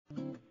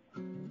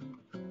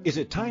Is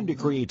it time to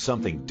create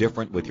something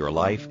different with your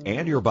life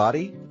and your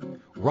body?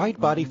 Right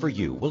Body for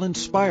You will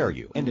inspire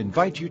you and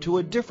invite you to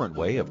a different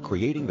way of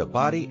creating the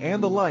body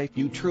and the life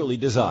you truly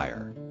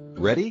desire.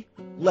 Ready?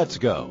 Let's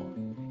go.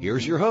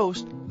 Here's your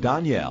host,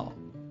 Donnielle.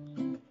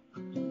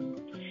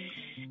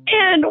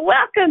 And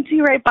welcome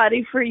to Right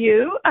Body for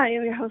You. I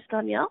am your host,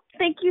 Donnielle.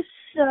 Thank you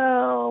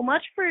so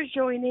much for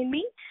joining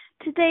me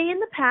today, in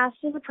the past,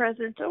 in the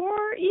present,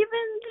 or even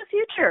the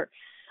future,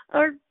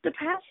 or the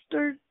past.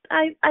 Or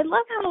I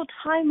love how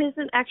time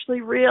isn't actually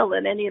real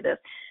in any of this.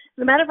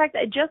 As a matter of fact,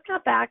 I just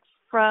got back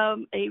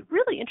from a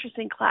really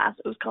interesting class.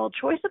 It was called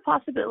Choice of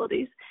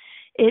Possibilities.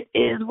 It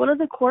is one of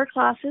the core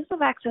classes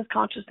of Access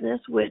Consciousness,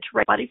 which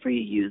Right Body for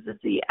You uses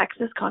the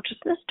Access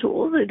Consciousness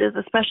tools. It is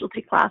a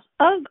specialty class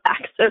of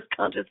Access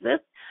Consciousness.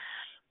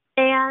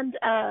 And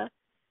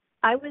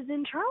I was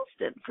in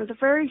Charleston for the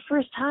very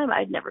first time.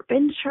 I'd never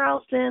been to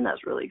Charleston. I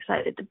was really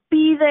excited to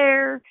be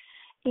there.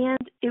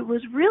 And it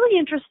was really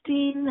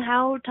interesting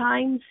how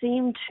time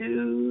seemed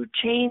to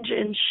change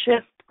and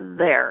shift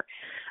there.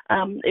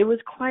 It was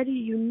quite a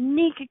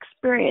unique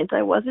experience.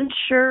 I wasn't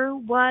sure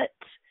what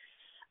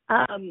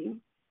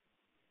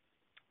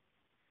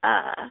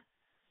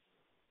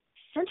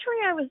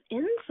century I was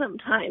in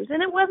sometimes.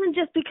 And it wasn't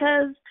just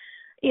because,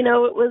 it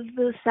was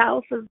the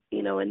South of,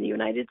 in the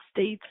United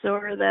States,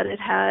 or that it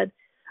had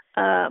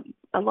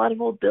a lot of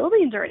old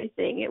buildings or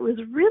anything. It was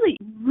really,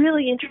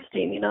 really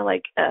interesting,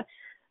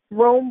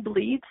 Rome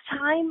bleeds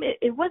time.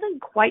 It wasn't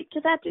quite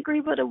to that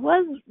degree, but it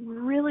was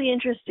really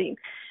interesting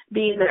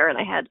being there, and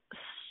I had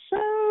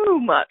so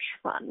much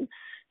fun.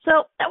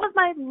 So that was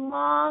my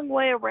long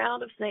way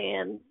around of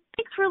saying,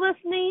 thanks for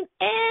listening.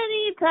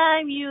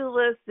 Anytime you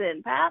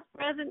listen, past,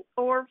 present,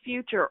 or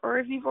future, or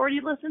if you've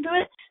already listened to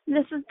it,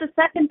 this is the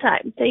second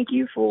time. Thank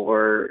you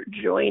for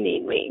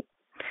joining me.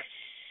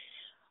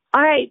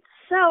 All right,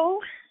 so,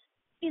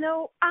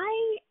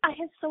 I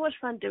had so much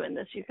fun doing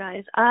this, you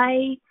guys.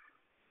 I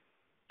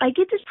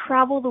get to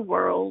travel the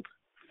world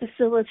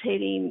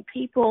facilitating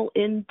people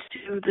into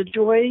the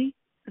joy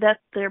that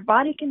their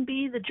body can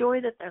be, the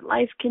joy that their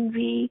life can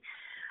be,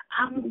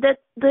 that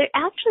they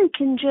actually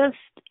can just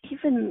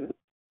even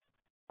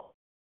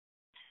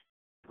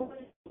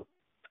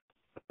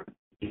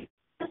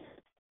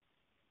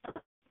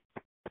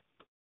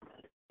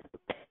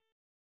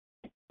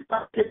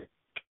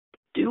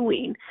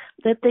doing,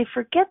 that they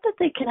forget that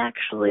they can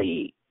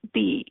actually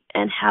be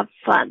and have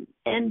fun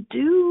and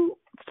do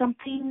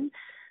something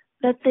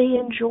that they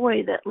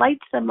enjoy, that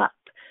lights them up,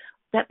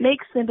 that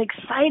makes them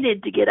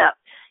excited to get up.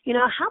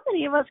 How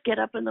many of us get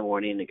up in the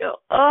morning and go,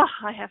 oh,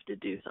 I have to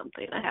do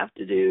something. I have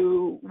to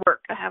do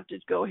work. I have to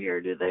go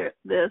here, do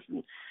this,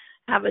 and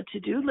have a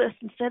to-do list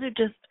instead of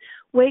just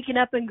waking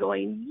up and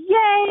going,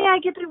 yay, I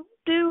get to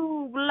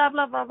do blah,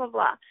 blah, blah, blah,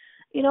 blah.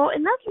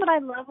 And that's what I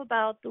love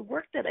about the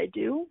work that I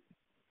do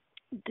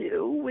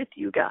with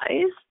you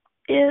guys,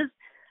 is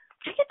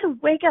I get to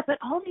wake up at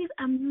all these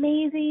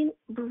amazing,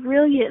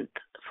 brilliant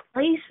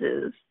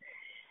places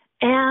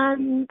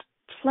and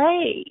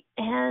play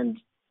and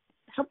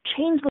help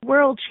change the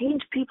world,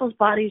 change people's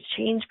bodies,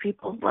 change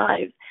people's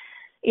lives.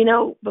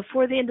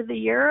 Before the end of the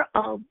year,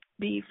 I'll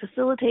be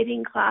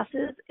facilitating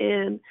classes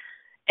in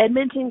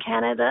Edmonton,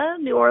 Canada,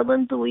 New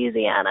Orleans,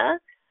 Louisiana,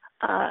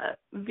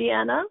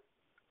 Vienna,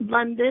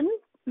 London,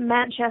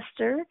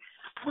 Manchester.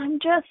 I'm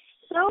just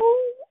so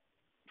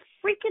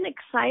freaking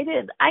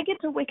excited. I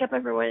get to wake up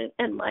every morning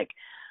and my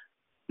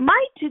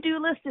to-do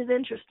list is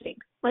interesting.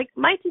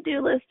 My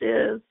to-do list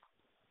is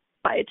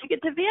buy a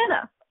ticket to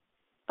Vienna.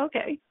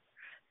 Okay.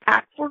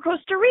 Pack for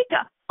Costa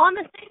Rica on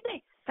the same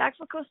day. Pack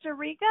for Costa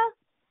Rica,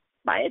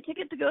 buy a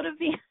ticket to go to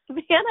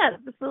Vienna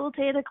to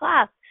facilitate a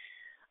class.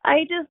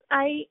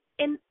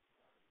 And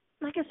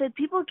like I said,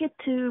 people get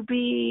to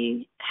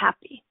be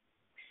happy.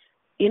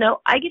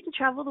 I get to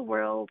travel the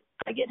world.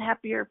 I get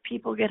happier.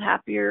 People get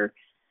happier.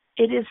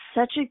 It is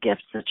such a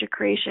gift, such a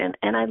creation,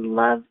 and I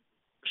love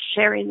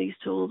sharing these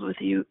tools with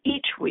you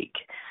each week.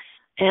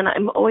 And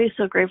I'm always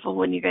so grateful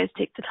when you guys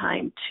take the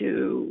time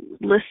to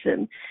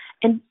listen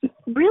and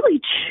really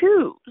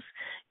choose.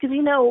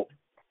 Because,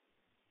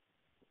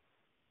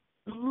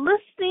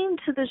 listening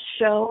to the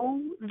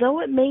show,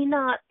 though it may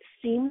not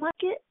seem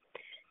like it,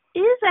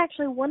 is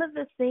actually one of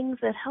the things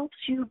that helps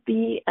you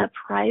be a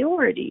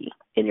priority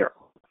in your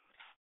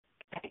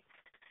life.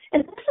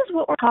 And this is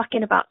what we're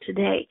talking about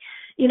today.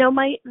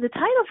 The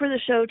title for the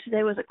show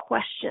today was a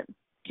question.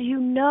 Do you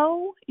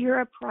know you're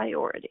a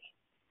priority?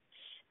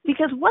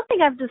 Because one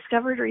thing I've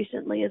discovered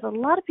recently is a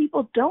lot of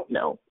people don't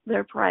know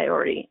their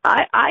priority.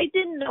 I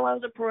didn't know I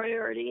was a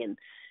priority, and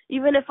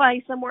even if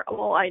I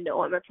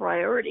know I'm a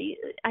priority,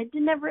 I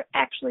did never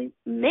actually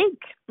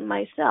make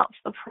myself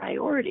a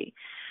priority,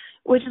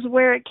 which is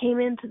where it came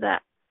into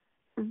that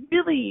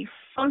really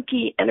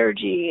funky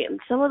energy and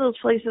some of those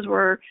places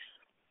where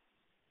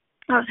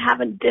I was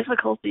having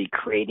difficulty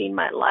creating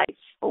my life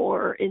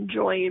or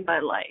enjoying my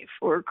life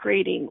or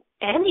creating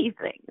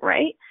anything,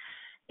 right?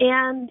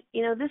 And,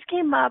 this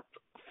came up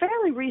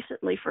fairly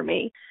recently for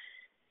me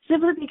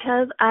simply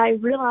because I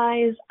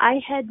realized I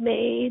had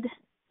made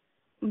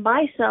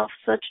myself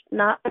such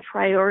not a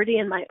priority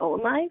in my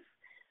own life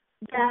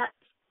that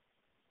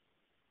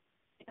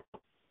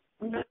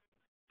my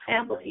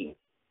family,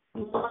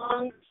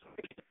 long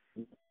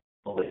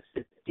always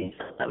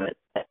details of it.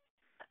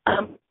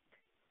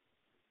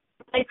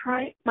 My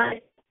family,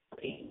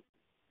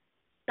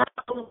 not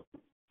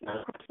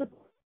across the board,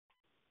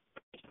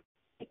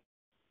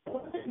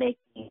 wasn't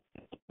making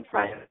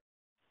priority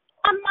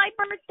on my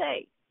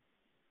birthday.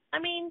 I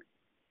mean,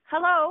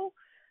 hello.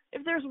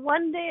 If there's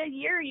one day a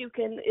year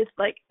it's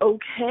like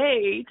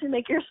okay to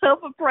make yourself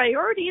a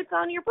priority, it's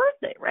on your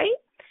birthday, right?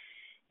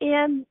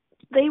 And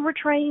they were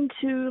trying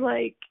to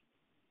like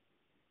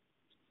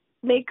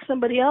make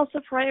somebody else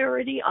a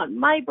priority on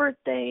my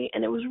birthday,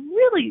 and it was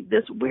really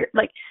this weird,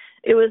 like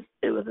it was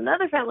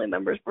another family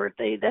member's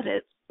birthday that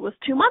it was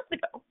 2 months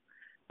ago.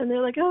 And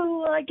they're like,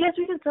 oh, well, I guess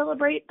we can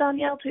celebrate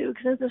Donnielle too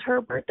because this is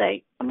her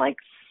birthday. I'm like,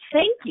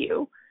 thank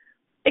you.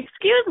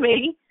 Excuse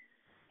me.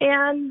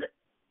 And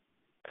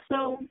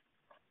so,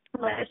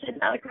 like I said,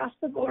 not across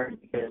the board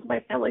because my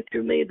family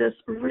threw me this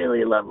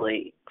really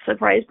lovely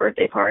surprise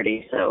birthday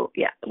party. So,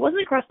 yeah, it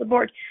wasn't across the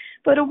board.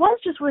 But it was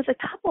just with a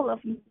couple of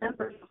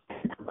members of my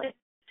family.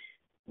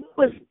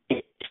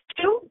 It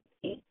showed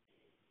me.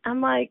 I'm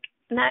like,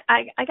 and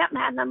I got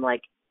mad and I'm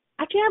like,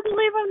 I can't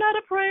believe I'm not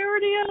a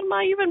priority on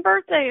my even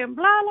birthday and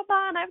blah, blah,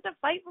 blah, and I have to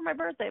fight for my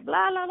birthday,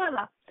 blah, blah, blah,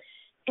 blah.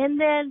 And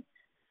then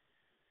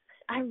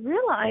I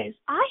realized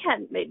I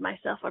hadn't made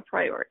myself a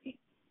priority.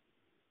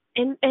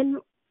 And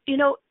you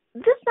know,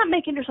 this not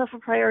making yourself a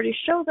priority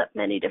shows up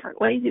many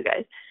different ways, you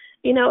guys.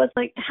 You know, it's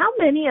like how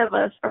many of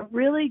us are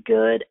really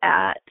good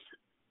at,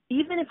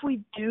 even if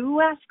we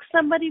do ask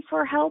somebody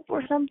for help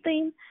or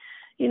something,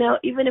 you know,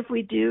 even if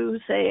we do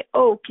say,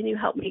 oh, can you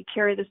help me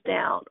carry this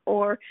down?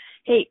 Or,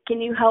 hey,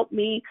 can you help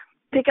me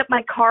pick up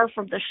my car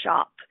from the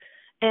shop?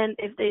 And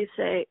if they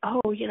say,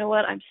 oh, you know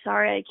what, I'm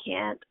sorry, I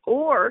can't.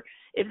 Or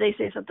if they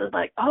say something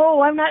like, oh,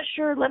 I'm not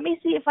sure, let me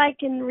see if I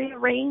can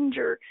rearrange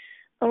or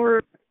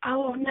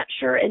oh, I'm not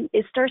sure. And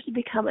it starts to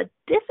become a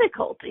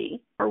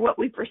difficulty or what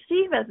we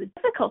perceive as a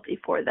difficulty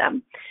for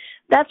them.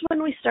 That's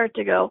when we start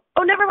to go,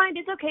 oh, never mind,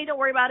 it's okay, don't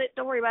worry about it,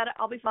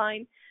 I'll be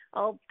fine.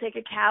 I'll take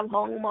a cab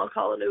home, I'll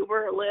call an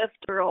Uber or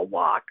Lyft or I'll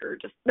walk or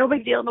just no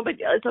big deal,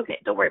 it's okay,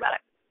 don't worry about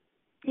it.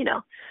 You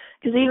know,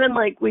 because even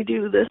like we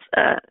do this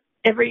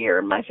every year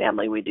in my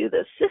family, we do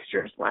this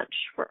sisters lunch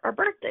for our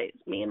birthdays.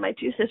 Me and my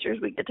two sisters,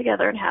 we get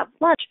together and have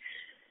lunch.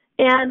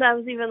 And I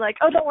was even like,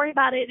 oh, don't worry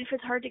about it. If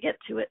it's hard to get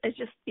to it, it's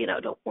just, you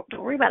know, don't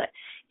worry about it.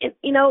 And,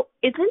 you know,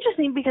 it's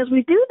interesting because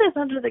we do this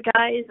under the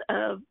guise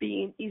of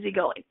being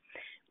easygoing.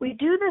 We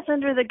do this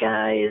under the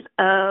guise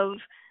of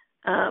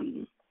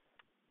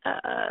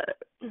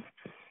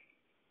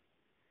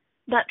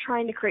not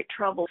trying to create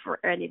trouble for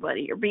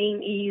anybody or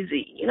being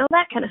easy, you know,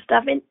 that kind of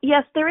stuff. And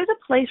yes, there is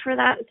a place for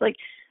that. It's like,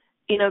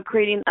 you know,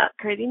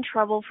 creating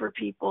trouble for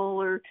people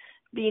or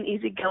being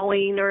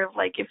easygoing, or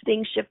like if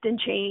things shift and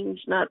change,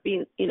 not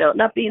being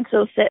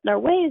so set in our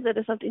ways that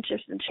if something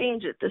shifts and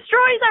changes, it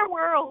destroys our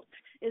world,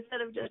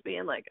 instead of just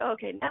being like,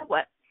 okay, now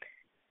what?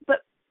 But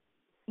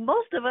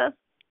most of us,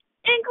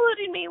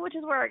 including me, which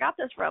is where I got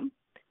this from,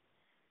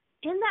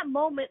 in that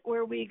moment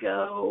where we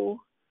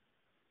go,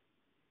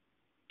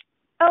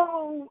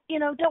 oh, you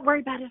know, don't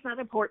worry about it, it's not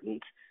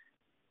important.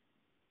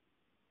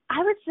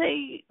 I would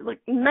say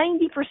like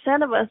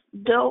 90% of us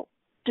don't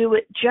do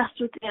it just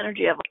with the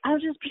energy of, I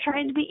was just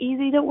trying to be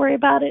easy, don't worry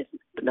about it,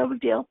 no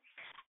big deal.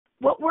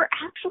 What we're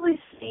actually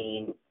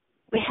seeing,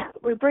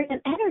 we bring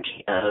an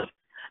energy of,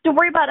 don't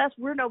worry about us,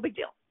 we're no big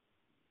deal.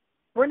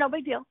 We're no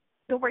big deal.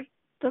 Don't worry,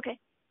 it's okay.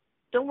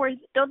 Don't worry,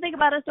 don't think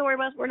about us, don't worry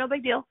about us, we're no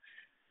big deal.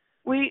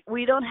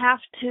 We don't have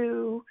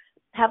to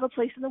have a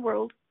place in the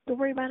world. Don't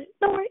worry about it.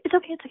 Don't worry, it's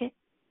okay.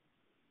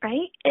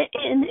 Right?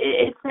 And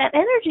it's that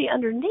energy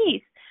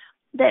underneath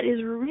that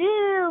is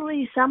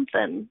really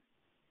something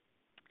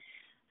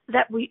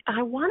that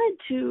I wanted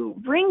to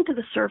bring to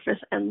the surface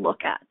and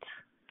look at,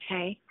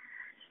 okay?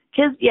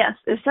 Because, yes,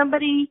 if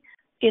somebody,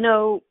 you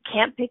know,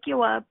 can't pick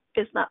you up,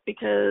 it's not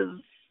because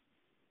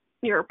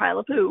you're a pile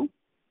of poo.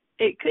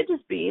 It could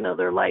just be, you know,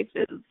 their life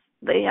is,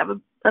 they have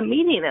a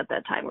meeting at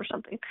that time or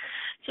something.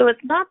 So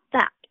it's not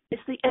that.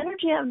 It's the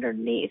energy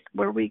underneath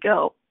where we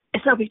go,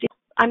 it's no big deal.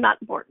 I'm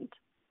not important.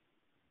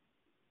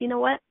 You know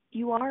what?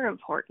 You are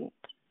important.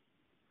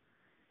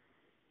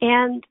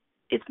 And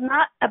it's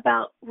not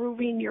about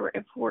proving you're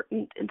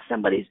important in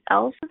somebody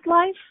else's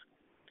life.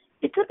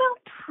 It's about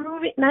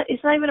proving,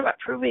 it's not even about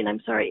proving,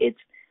 I'm sorry.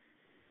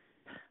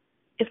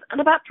 It's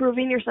not about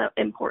proving you're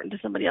important to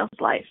somebody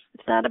else's life.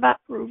 It's not about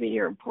proving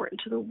you're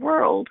important to the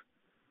world.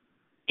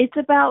 It's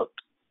about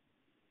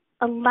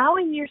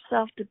allowing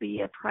yourself to be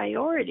a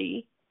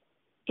priority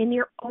in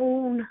your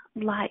own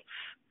life.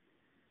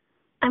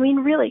 I mean,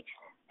 really,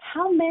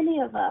 how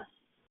many of us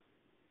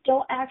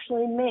don't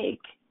actually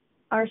make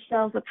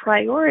ourselves a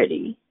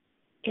priority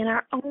in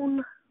our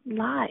own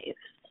lives?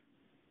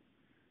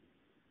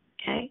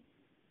 Okay?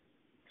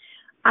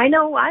 I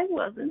know I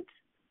wasn't.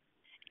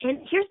 And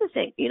here's the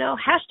thing, you know,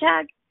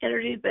 hashtag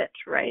energy's bitch,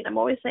 right? I'm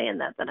always saying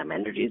that I'm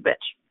energy's bitch.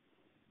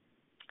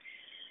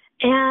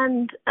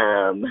 And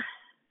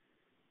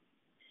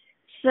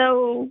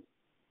so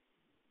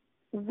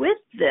with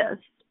this,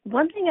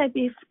 one thing I've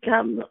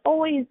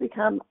always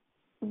become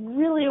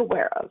really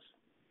aware of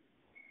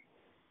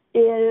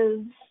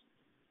is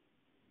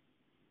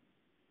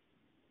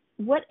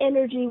what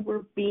energy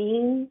we're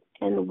being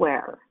and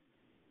where.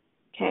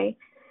 Okay?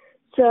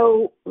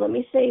 So let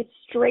me say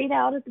straight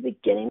out at the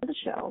beginning of the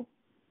show,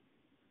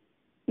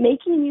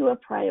 making you a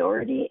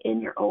priority in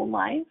your own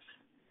life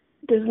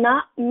does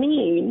not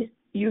mean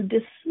you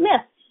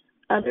dismiss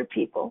other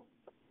people.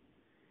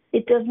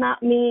 It does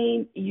not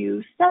mean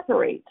you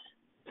separate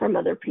from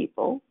other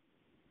people.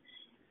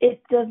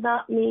 It does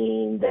not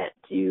mean that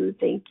you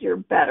think you're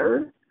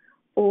better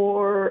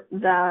or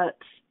that,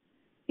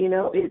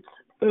 it's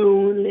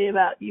only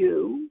about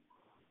you,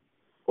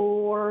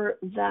 or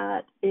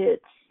that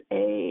it's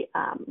a,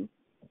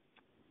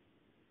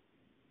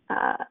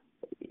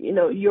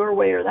 your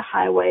way or the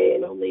highway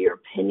and only your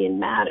opinion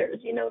matters.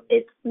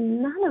 It's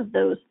none of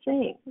those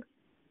things.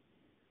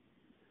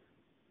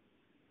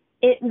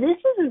 This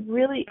is a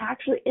really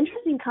actually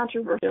interesting,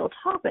 controversial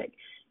topic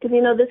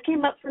because, this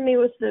came up for me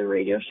with the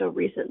radio show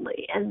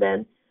recently and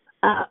then,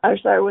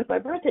 with my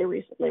birthday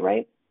recently,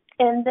 right?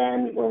 And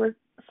then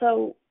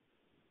so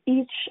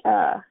each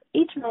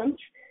month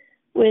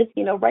with,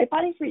 Right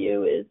Body for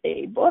You is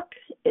a book.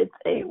 It's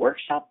a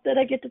workshop that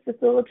I get to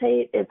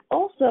facilitate. It's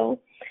also,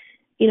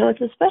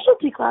 it's a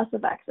specialty class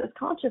of Access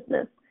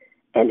Consciousness.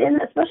 And in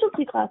that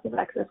specialty class of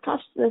Access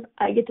Consciousness,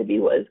 I get to be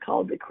what is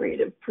called the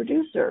creative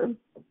producer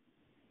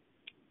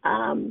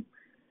of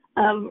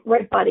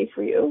Right Body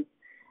for You.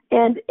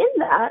 And in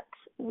that,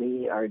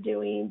 we are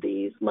doing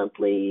these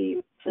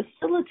monthly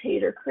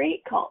facilitator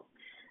create calls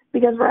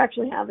because we're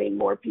actually having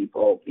more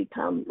people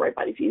become Right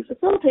Body for You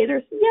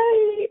facilitators,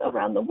 yay,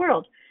 around the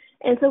world.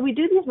 And so we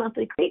do these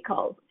monthly create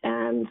calls.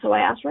 And so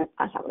I was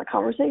having a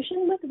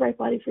conversation with Right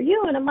Body for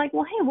You, and I'm like,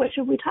 well, hey, what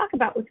should we talk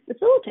about with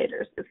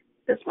facilitators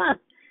this month?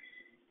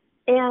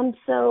 And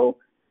so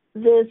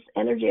this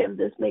energy of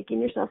this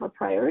making yourself a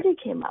priority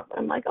came up.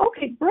 I'm like,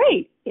 okay,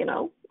 great,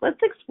 let's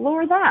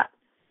explore that.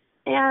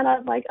 And I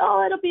was like,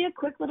 it'll be a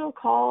quick little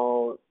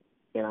call,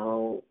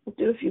 we'll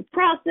do a few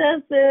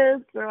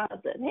processes, throw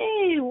out that,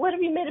 hey, what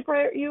have you made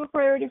you a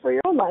priority for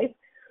your own life?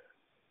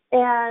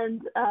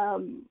 And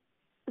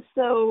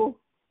so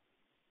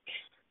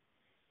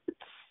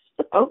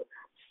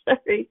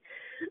sorry,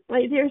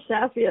 my dear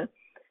Safia,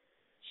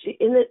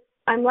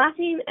 I'm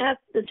laughing at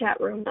the chat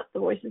room, not the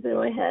voices in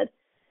my head.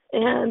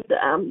 And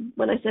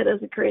when I said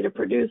as a creative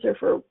producer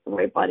for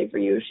Right Body for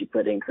You, she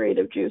put in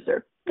creative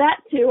juicer.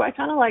 That too, I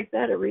kind of like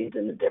that. It reads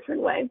in a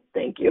different way.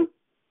 Thank you.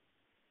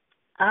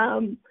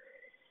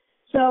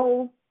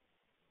 So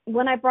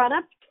when I brought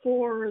up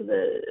for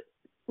the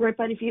Right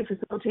Body for You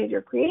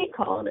facilitator create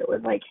call, and it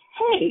was like,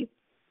 hey,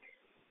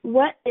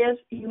 what if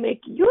you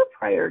make your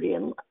priority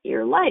in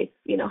your life?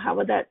 How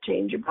would that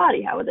change your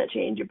body? How would that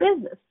change your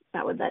business?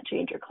 How would that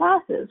change your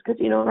classes? Because,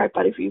 Right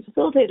Body for You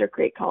facilitator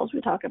create calls,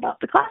 we talk about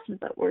the classes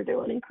that we're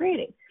doing and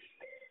creating.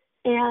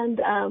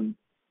 And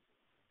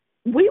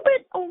we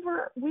went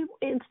over,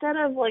 instead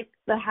of like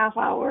the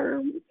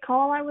half-hour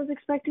call I was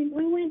expecting,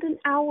 we went an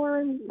hour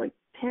and like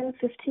 10,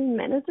 15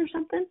 minutes or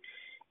something.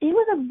 It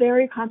was a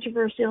very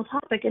controversial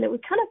topic, and it was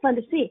kind of fun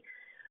to see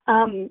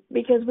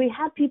because we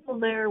had people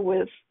there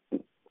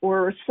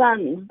were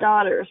sons,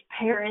 daughters,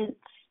 parents,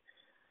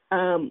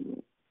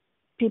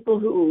 people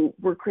who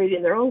were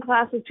creating their own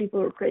classes, people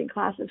who were creating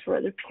classes for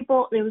other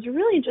people. And it was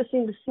really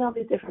interesting to see all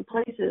these different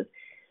places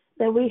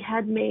that we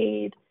had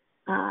made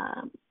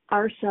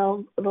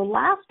ourselves the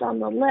last on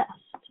the list.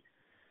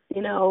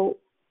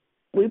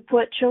 We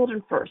put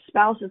children first,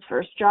 spouses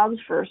first, jobs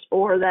first,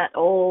 or that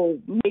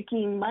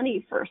making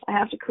money first. I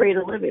have to create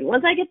a living.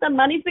 Once I get the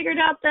money figured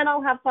out, then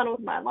I'll have fun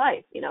with my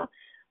life.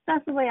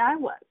 That's the way I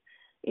was.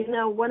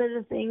 One of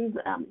the things,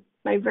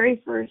 my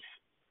very first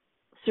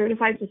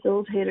certified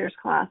facilitators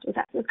class with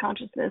Access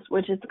Consciousness,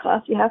 which is the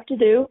class you have to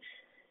do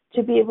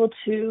to be able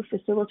to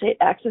facilitate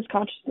Access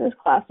Consciousness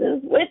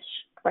classes, which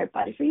Right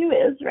Body for You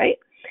is, right?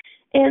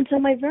 And so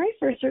my very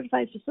first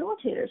certified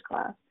facilitators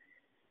class,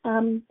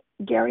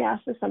 Gary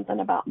asked us something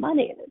about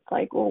money, and it's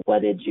like, well,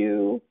 what's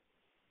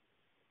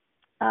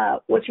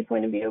your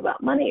point of view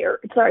about money? Or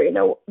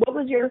what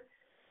was your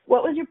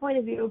point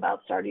of view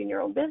about starting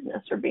your own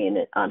business or being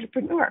an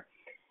entrepreneur?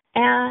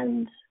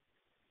 And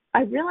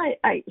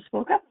I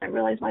spoke up and I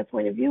realized my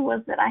point of view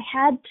was that I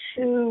had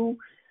to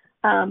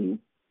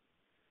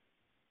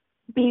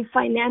be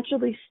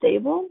financially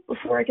stable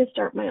before I could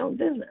start my own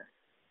business.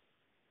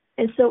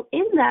 And so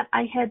in that,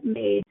 I had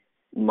made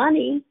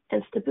money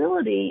and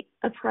stability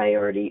a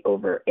priority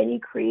over any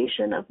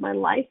creation of my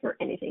life or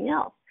anything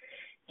else.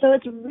 So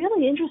it's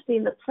really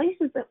interesting the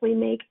places that we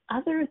make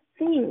other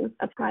things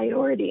a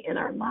priority in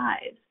our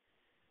lives.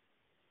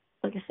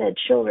 Like I said,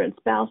 children,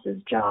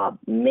 spouses, job,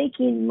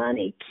 making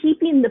money,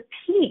 keeping the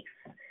peace.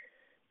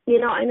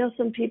 I know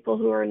some people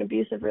who are in an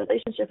abusive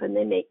relationship and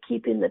they make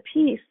keeping the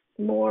peace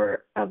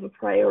more of a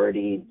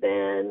priority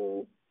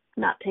than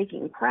not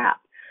taking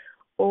crap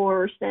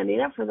or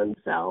standing up for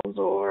themselves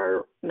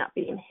or not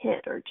being hit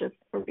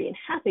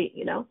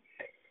And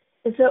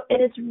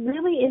it's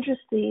really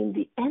interesting,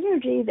 the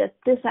energy that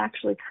this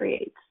actually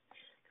creates.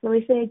 When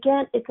we say,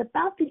 again, it's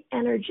about the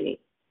energy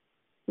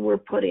we're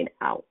putting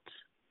out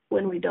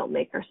when we don't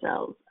make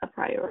ourselves a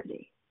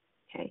priority,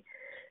 okay?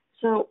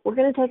 So we're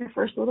going to take our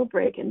first little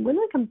break, and when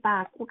we come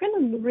back, we're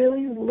going to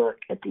really look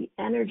at the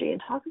energy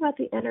and talk about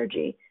the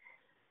energy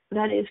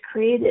that is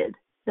created,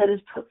 that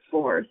is put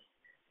forth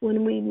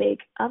when we make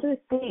other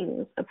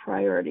things a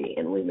priority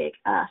and we make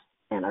us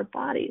and our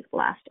bodies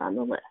last on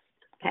the list,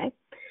 okay?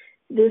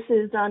 This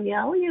is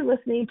Donnielle. You're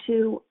listening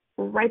to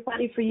Right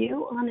Body for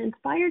You on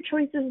Inspired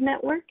Choices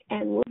Network,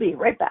 and we'll be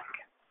right back.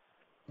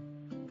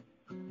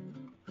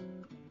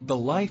 The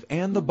life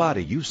and the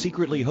body you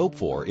secretly hope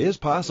for is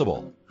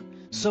possible.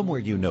 Somewhere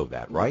you know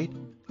that, right?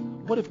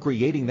 What if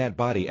creating that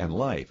body and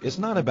life is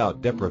not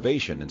about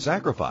deprivation and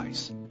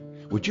sacrifice?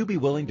 Would you be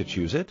willing to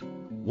choose it?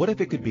 What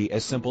if it could be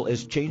as simple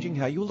as changing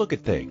how you look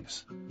at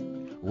things?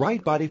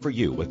 Right Body for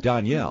You with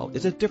Donnielle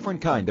is a different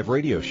kind of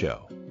radio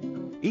show.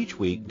 Each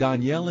week,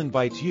 Donnielle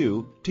invites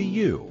you to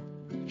you.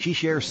 She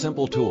shares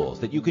simple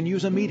tools that you can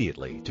use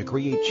immediately to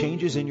create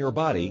changes in your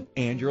body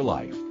and your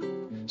life.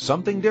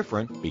 Something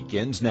different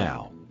begins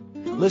now.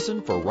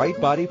 Listen for Right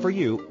Body for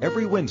You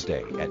every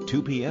Wednesday at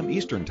 2 p.m.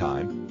 Eastern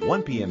Time,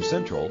 1 p.m.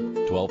 Central,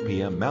 12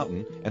 p.m.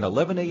 Mountain, and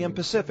 11 a.m.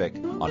 Pacific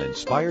on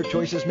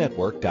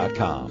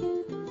InspiredChoicesNetwork.com.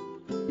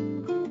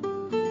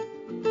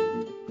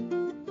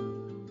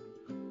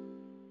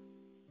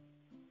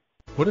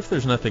 What if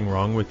there's nothing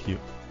wrong with you?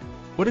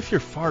 What if you're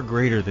far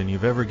greater than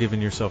you've ever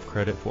given yourself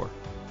credit for?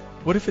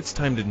 What if it's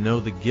time to know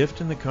the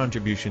gift and the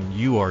contribution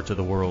you are to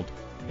the world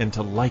and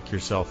to like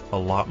yourself a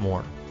lot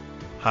more?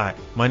 Hi,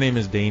 my name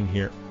is Dane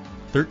here.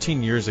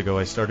 13 years ago,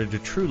 I started to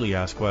truly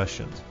ask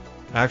questions.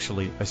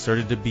 Actually, I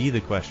started to be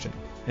the question,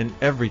 and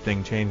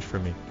everything changed for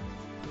me.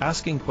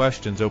 Asking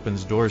questions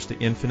opens doors to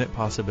infinite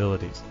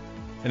possibilities.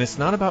 And it's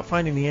not about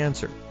finding the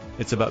answer.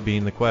 It's about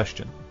being the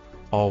question.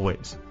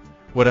 Always.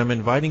 What I'm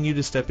inviting you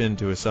to step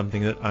into is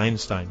something that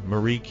Einstein,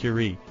 Marie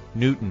Curie,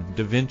 Newton,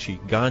 Da Vinci,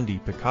 Gandhi,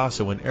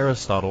 Picasso, and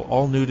Aristotle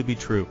all knew to be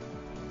true.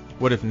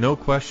 What if no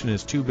question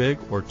is too big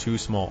or too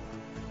small?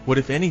 What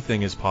if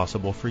anything is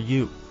possible for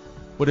you?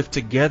 What if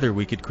together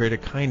we could create a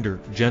kinder,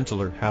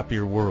 gentler,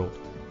 happier world?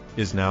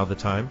 Is now the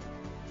time?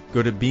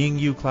 Go to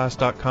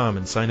beingyouclass.com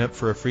and sign up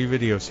for a free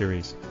video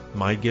series,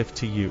 My Gift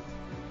to You.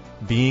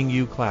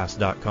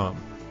 beingyouclass.com.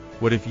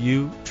 What if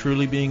you,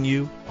 truly being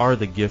you, are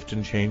the gift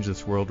and change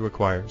this world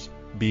requires?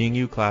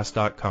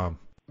 beingyouclass.com.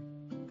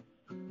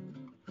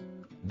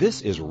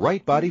 This is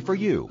Right Body for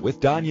You with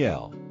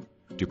Donnielle.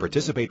 To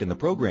participate in the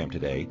program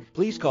today,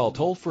 please call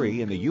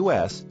toll-free in the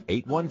U.S.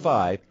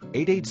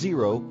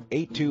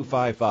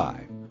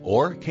 815-880-8255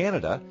 or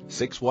Canada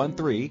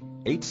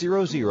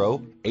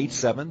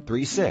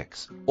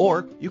 613-800-8736.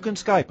 Or you can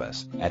Skype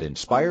us at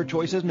Inspired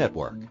Choices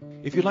Network.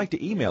 If you'd like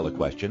to email a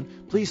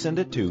question, please send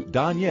it to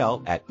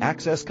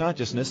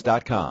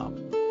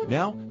Donnielle@accessconsciousness.com.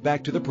 Now,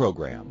 back to the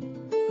program.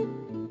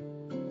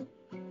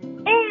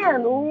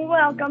 And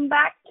welcome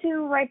back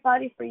to Right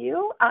Body for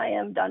You. I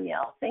am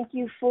Donnielle. Thank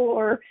you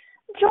for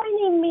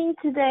joining me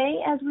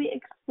today as we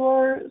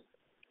explore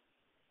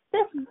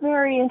this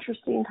very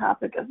interesting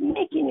topic of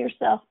making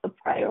yourself a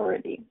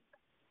priority.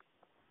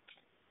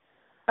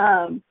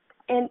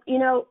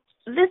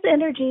 This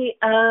energy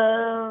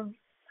of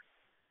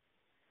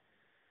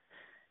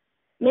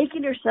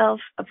making yourself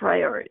a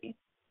priority,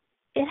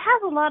 it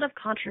has a lot of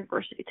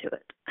controversy to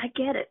it. I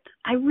get it.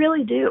 I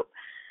really do.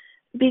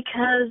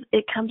 Because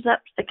it comes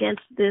up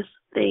against this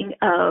thing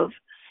of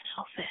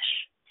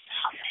selfish.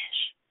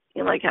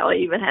 You know, like how I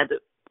even had to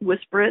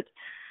whisper it.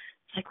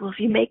 It's like, well, if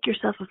you make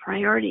yourself a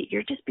priority,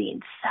 you're just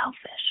being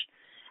selfish.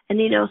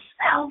 And,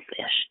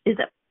 selfish is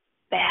a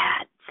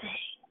bad thing.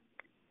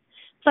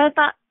 So I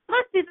thought,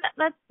 let's do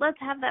that. Let's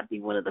have that be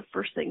one of the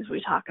first things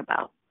we talk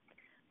about.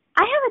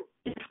 I have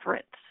a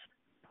different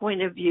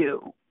point of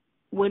view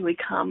when we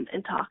come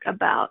and talk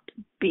about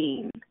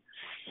being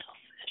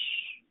selfish.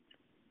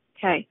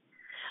 Okay.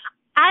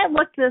 I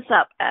looked this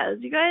up. As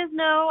you guys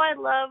know, I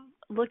love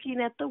looking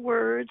at the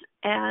words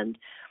and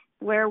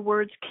where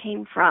words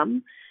came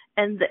from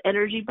and the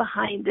energy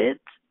behind it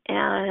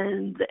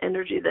and the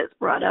energy that's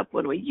brought up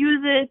when we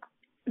use it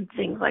and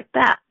things like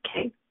that,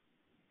 okay?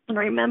 And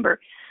remember,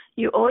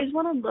 you always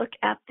want to look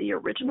at the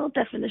original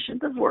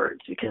definitions of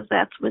words because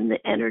that's when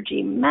the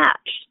energy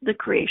matched the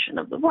creation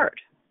of the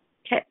word,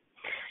 okay?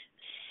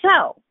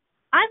 So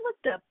I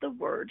looked up the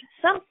word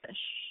selfish.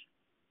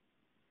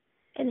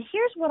 And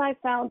here's what I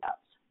found out.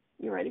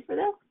 You ready for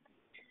this?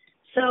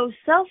 So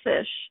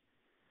selfish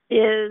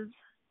is,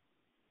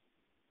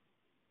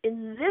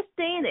 in this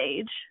day and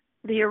age,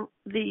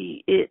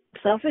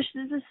 selfish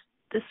is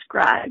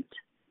described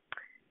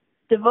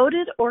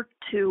devoted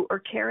to or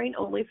caring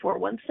only for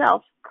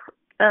oneself,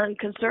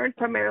 concerned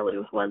primarily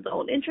with one's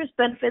own interests,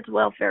 benefits,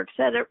 welfare,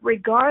 etc.,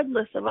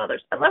 regardless of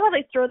others. I love how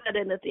they throw that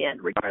in at the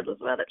end, regardless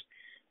of others.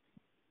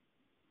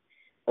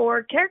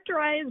 Or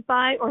characterized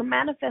by or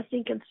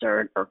manifesting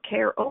concern or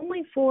care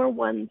only for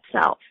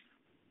oneself.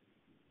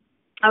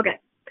 Okay,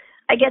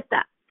 I get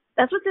that.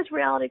 That's what this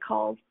reality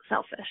calls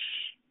selfish.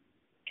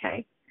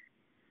 Okay?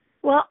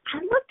 Well, I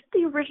looked at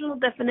the original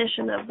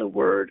definition of the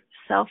word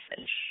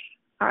selfish.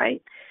 All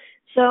right?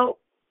 So,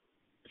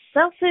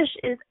 selfish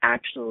is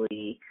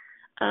actually,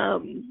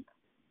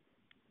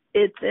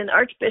 it's an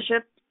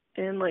archbishop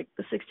in like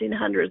the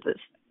 1600s that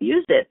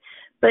used it,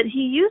 but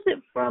he used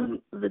it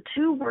from the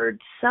two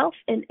words self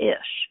and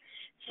ish.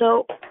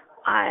 So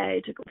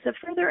I took a step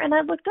further and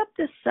I looked up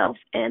this self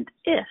and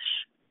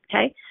ish.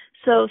 Okay?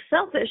 So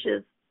selfish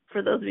is,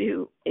 for those of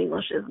you who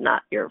English is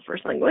not your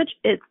first language,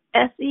 it's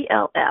S-E-L-F-I-S-H.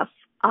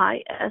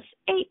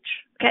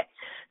 Okay?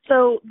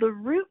 So the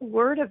root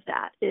word of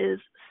that is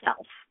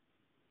self.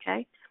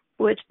 Okay?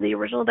 Which the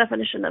original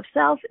definition of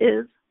self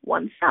is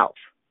oneself.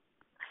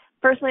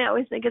 Personally, I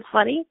always think it's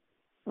funny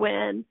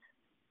when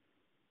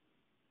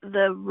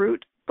the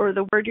root or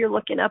the word you're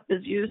looking up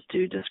is used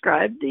to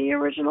describe the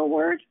original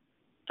word,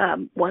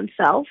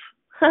 oneself,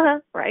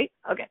 right?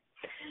 Okay.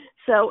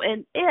 So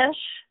an ish,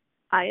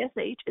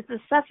 I-S-H, it's a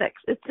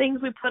suffix. It's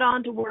things we put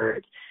onto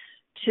words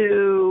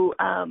to,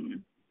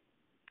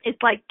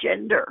 it's like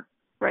gender,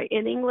 right?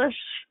 In English,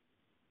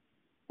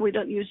 we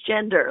don't use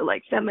gender,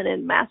 like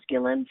feminine,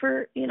 masculine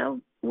for,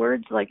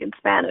 words like in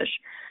Spanish.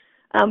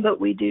 But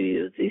we do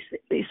use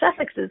these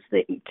suffixes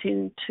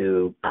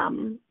to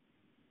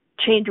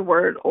change a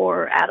word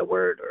or add a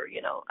word or,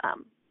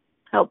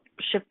 help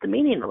shift the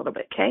meaning a little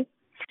bit, okay?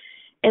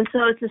 And so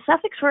it's a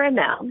suffix for a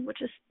noun,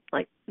 which is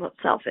like what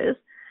self is,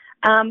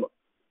 and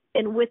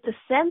with the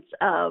sense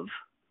of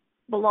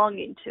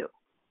belonging to,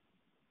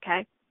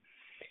 okay?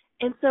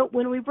 And so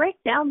when we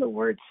break down the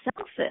word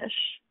selfish,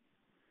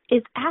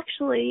 it's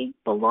actually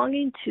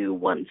belonging to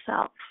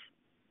oneself.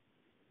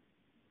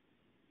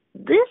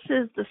 This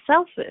is the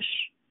selfish,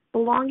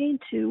 belonging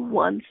to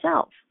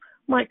oneself.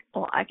 I'm like,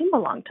 well, I can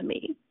belong to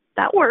me.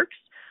 That works.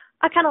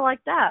 I kind of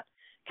like that.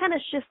 Kind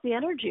of shifts the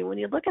energy when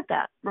you look at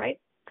that, right?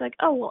 It's like,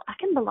 oh, well, I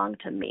can belong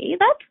to me.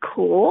 That's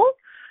cool.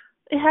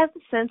 It has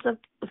the sense of,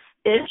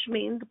 ish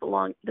means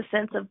the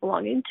sense of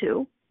belonging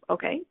to,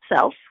 okay,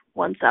 self,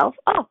 oneself.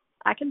 Oh,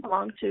 I can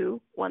belong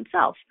to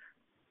oneself.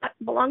 I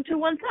belong to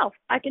oneself.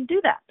 I can do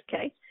that,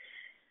 okay?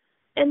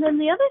 And then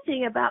the other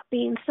thing about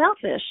being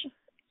selfish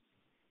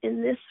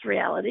in this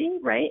reality,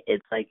 right,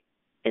 it's like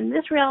in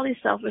this reality,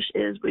 selfish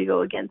is we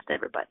go against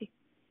everybody.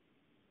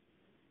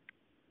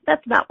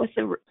 That's not what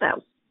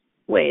that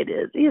way it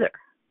is either,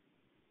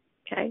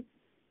 okay?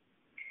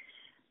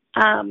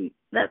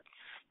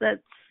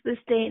 That's this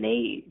day and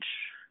age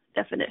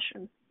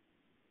definition.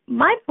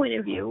 My point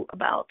of view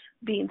about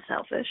being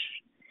selfish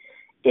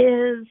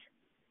is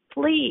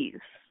please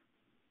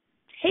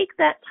take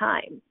that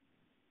time.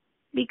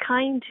 Be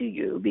kind to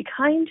you. Be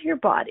kind to your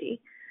body.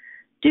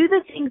 Do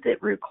the things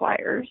it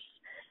requires.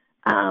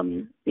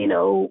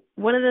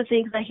 One of the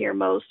things I hear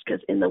most,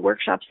 because in the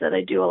workshops that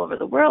I do all over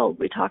the world,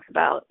 we talk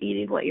about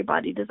eating what your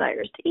body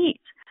desires to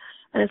eat.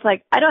 And it's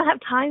like, I don't have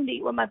time to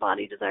eat what my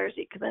body desires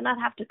to eat because then I'd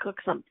have to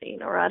cook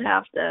something or I'd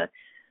have to,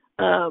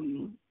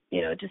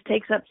 it just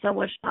takes up so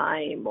much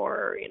time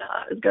or,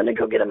 I was going to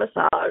go get a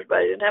massage, but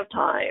I didn't have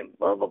time,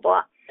 blah, blah,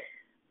 blah.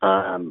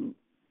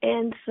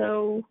 And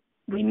so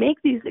we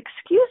make these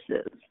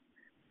excuses.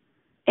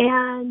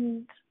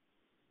 And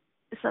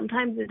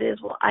sometimes it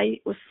is, well, I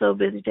was so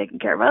busy taking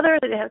care of others,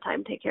 I didn't have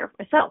time to take care of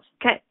myself.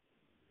 Okay.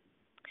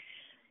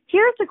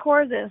 Here at the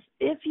core of this,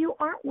 if you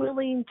aren't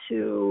willing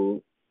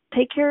to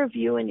take care of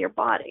you and your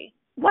body,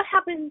 what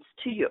happens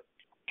to you?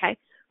 Okay.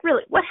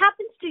 Really, what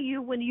happens to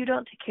you when you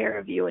don't take care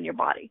of you and your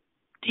body?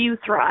 Do you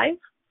thrive?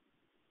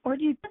 Or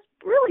do you just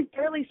really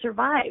barely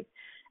survive?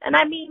 And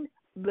I mean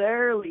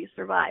barely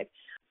survive.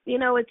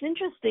 It's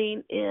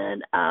interesting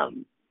in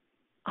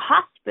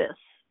hospice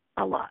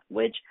a lot,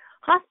 which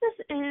hospice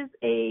is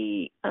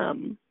it's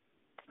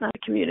not a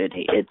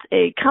community, it's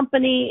a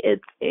company,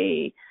 it's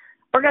a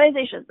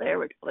organization. There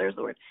we go, there's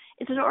the word.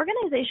 It's an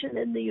organization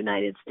in the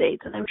United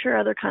States, and I'm sure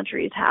other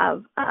countries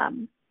have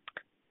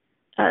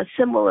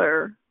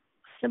similar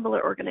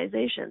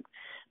organizations.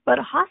 But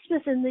a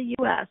hospice in the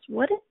U.S.,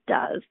 what it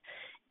does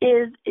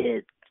is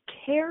it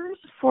cares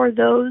for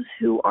those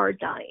who are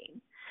dying.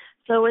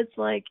 So it's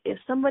like if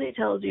somebody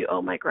tells you,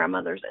 oh, my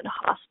grandmother's in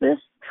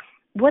hospice,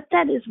 what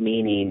that is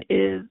meaning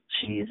is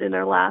she's in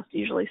her last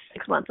usually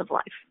 6 months of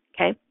life,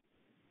 okay?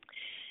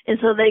 And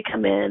so they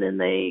come in and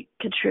they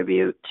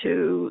contribute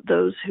to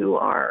those who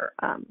are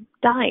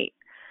dying.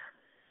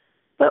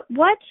 But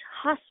what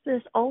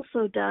hospice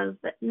also does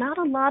that not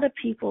a lot of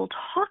people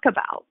talk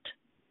about,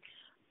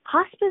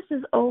 hospice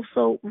is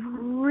also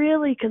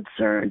really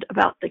concerned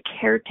about the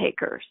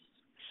caretakers,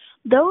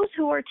 those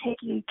who are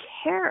taking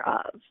care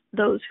of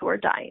those who are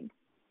dying,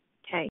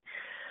 okay?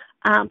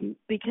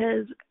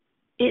 Because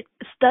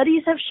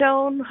studies have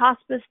shown,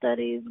 hospice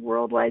studies,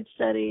 worldwide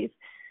studies,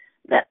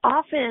 that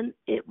often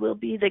it will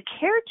be the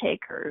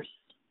caretakers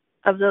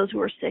of those who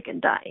are sick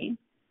and dying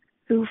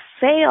who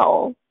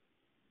fail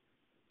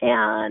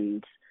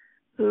and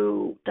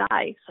who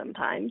die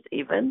sometimes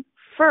even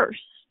first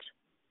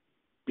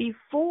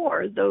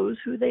before those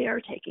who they are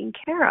taking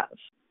care of.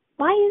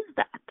 Why is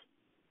that?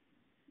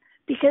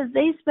 because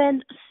they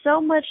spend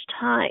so much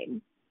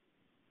time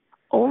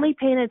only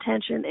paying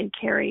attention and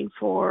caring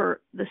for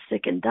the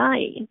sick and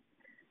dying,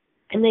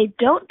 and they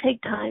don't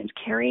take time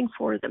caring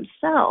for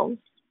themselves,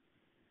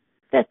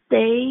 that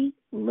they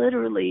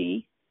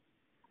literally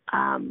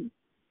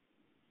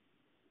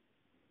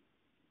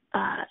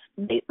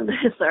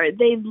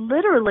they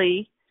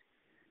literally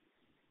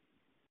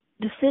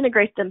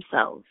disintegrate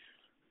themselves.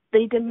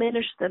 They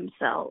diminish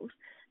themselves.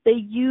 They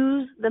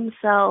use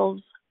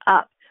themselves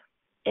up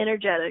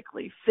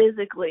energetically,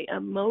 physically,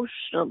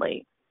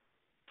 emotionally.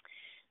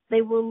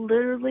 They will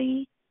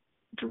literally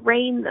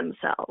drain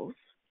themselves,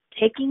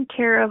 taking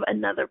care of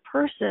another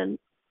person,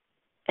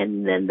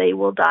 and then they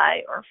will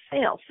die or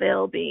fail.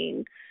 Fail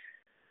being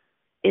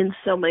in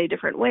so many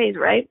different ways,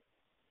 right?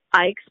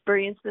 I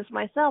experienced this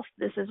myself.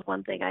 This is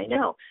one thing I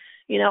know.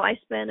 I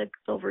spent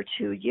over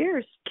 2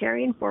 years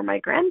caring for my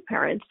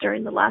grandparents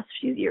during the last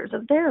few years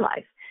of their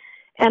life.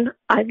 And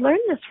I learned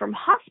this from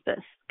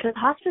hospice, because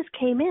hospice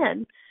came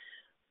in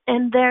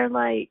and they're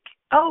like,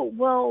 oh,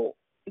 well,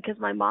 because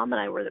my mom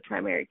and I were the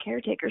primary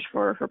caretakers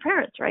for her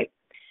parents, right?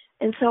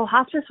 And so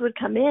hospice would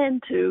come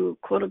in to,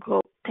 quote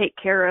unquote, take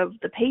care of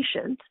the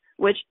patient,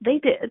 which they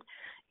did,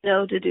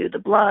 to do the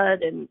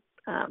blood and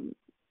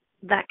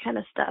that kind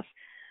of stuff.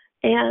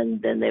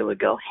 And then they would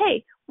go,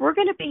 hey, we're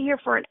going to be here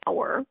for an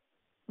hour.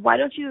 Why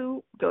don't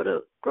you go to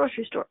the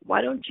grocery store? We'll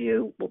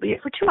be here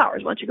for 2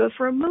 hours. Why don't you go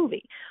for a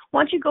movie?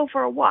 Why don't you go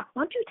for a walk?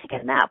 Why don't you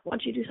take a nap? Why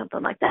don't you do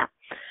something like that?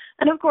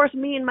 And of course,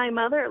 me and my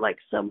mother, like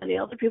so many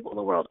other people in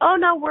the world, oh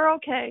no, we're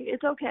okay.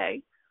 It's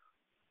okay.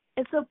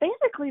 And so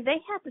basically they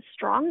had to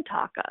strong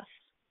talk us.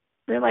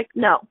 They're like,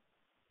 no,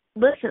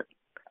 listen,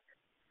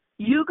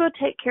 you go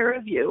take care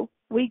of you.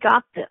 We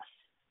got this.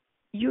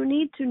 You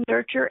need to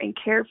nurture and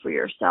care for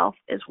yourself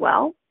as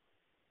well,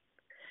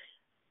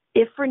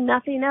 if for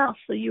nothing else,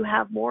 so you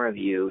have more of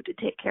you to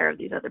take care of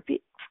these other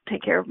people,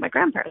 take care of my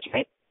grandparents,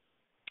 right?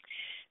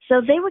 So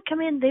they would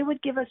come in, they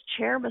would give us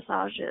chair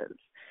massages.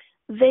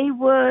 They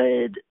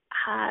would,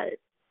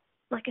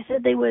 like I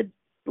said, they would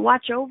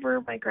watch over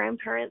my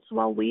grandparents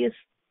while we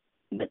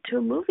went to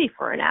a movie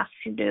for an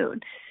afternoon.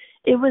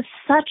 It was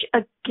such a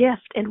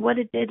gift, and what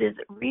it did is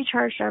it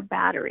recharged our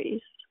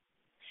batteries.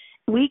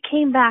 We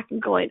came back and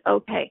going,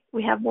 okay,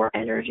 we have more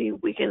energy.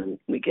 We can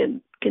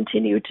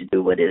continue to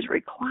do what is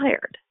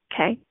required.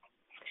 Okay.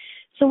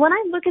 So when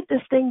I look at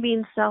this thing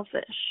being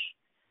selfish,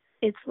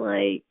 it's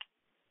like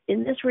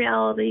in this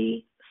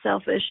reality,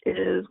 selfish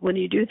is when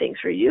you do things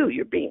for you,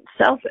 you're being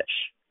selfish.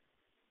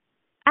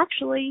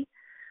 Actually,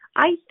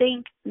 I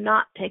think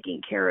not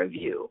taking care of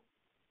you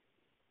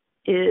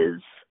is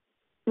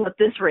what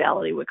this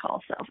reality would call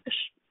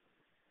selfish.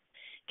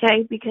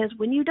 Okay. Because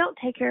when you don't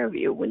take care of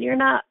you, when you're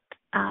not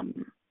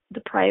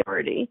the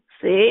priority.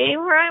 See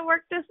where I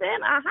work this in?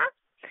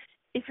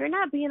 If you're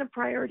not being a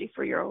priority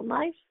for your own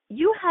life,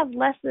 you have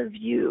less of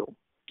you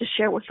to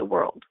share with the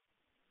world.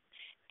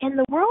 And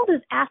the world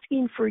is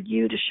asking for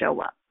you to show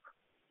up.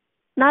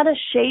 Not a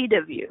shade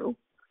of you,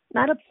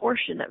 not a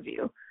portion of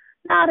you,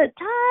 not a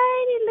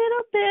tiny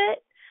little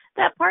bit,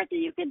 that part that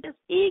you can just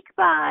eke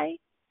by,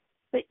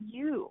 but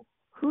you,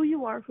 who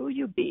you are, who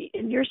you be,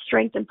 in your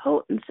strength and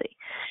potency.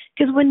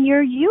 Because when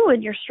you're you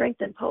in your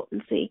strength and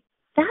potency,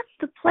 that's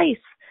the place,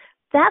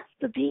 that's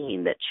the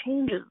being that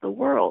changes the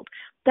world.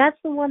 That's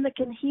the one that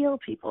can heal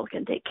people,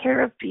 can take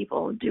care of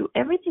people, and do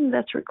everything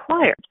that's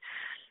required.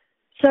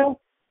 So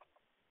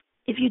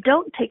if you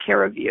don't take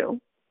care of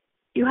you,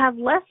 you have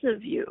less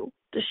of you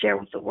to share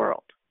with the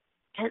world.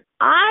 And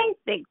I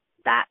think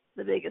that's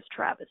the biggest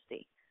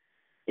travesty,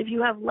 if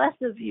you have less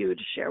of you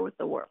to share with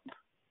the world.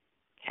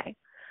 Okay?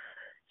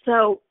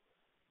 So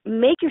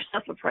make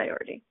yourself a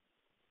priority.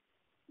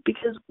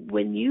 Because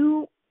when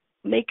you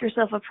make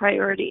yourself a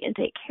priority and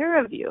take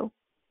care of you,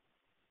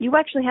 you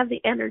actually have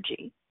the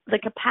energy, the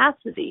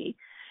capacity,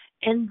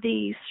 and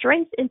the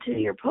strength into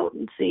your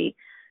potency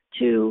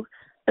to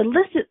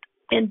elicit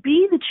and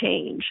be the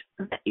change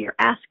that you're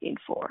asking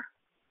for.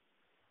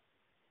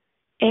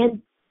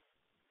 And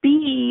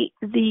be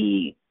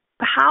the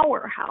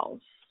powerhouse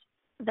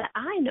that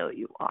I know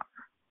you are.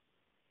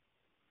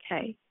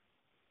 Okay?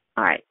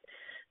 All right.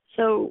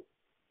 So,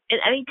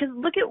 because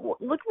look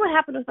what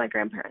happened with my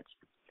grandparents.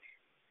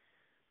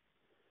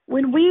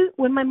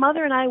 When my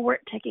mother and I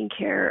weren't taking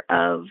care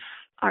of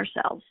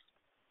ourselves,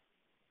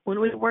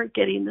 when we weren't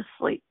getting the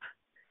sleep,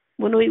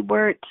 when we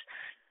weren't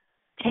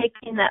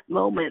taking that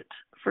moment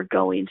for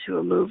going to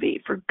a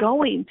movie, for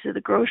going to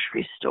the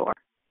grocery store,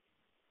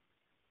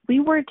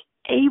 we weren't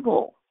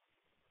able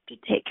to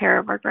take care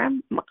of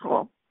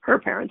her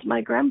parents,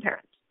 my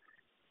grandparents.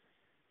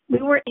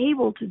 We weren't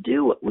able to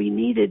do what we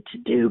needed to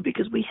do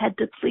because we had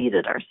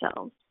depleted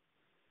ourselves.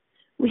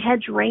 We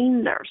had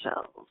drained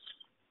ourselves.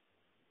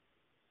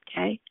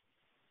 Okay?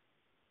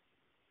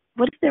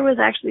 What if there was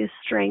actually a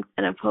strength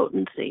and a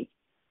potency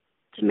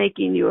to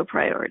making you a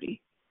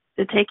priority,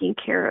 to taking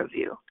care of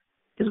you?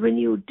 Because when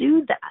you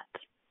do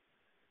that,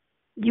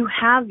 you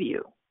have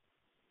you.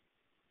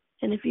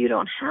 And if you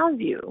don't have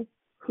you,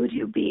 who do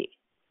you be?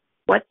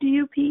 What do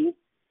you be?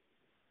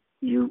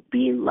 You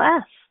be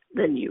less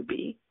than you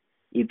be.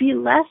 You be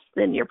less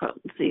than your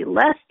potency,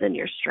 less than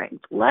your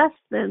strength, less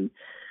than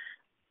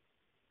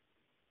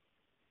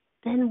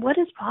what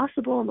is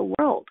possible in the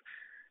world.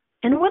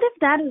 And what if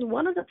that is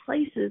one of the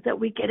places that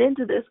we get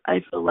into this,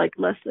 I feel like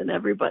less than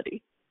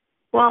everybody?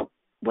 Well,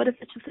 what if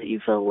it's just that you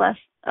feel less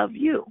of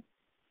you?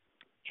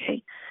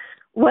 Okay.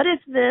 What if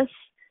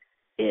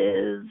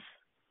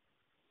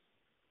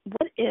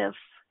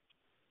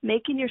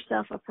making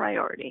yourself a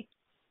priority,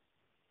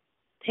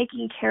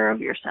 taking care of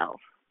yourself,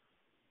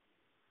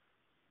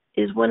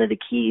 is one of the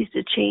keys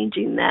to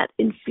changing that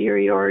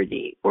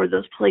inferiority or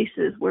those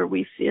places where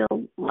we feel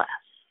less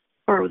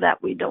or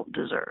that we don't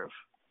deserve?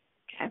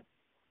 Okay.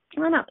 I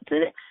don't know.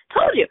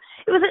 Told you.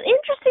 It was an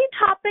interesting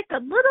topic, a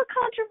little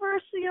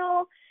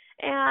controversial,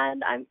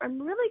 and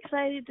I'm really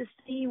excited to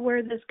see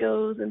where this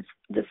goes and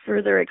to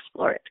further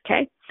explore it,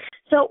 okay?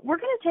 So we're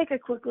going to take a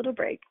quick little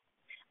break.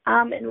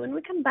 And when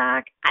we come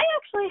back, I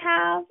actually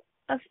have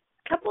a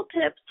couple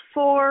tips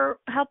for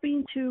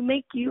helping to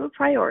make you a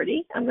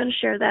priority. I'm going to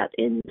share that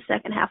in the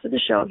second half of the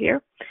show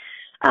here.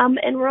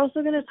 And we're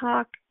also going to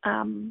talk,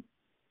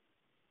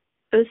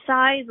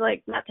 besides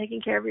like not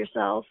taking care of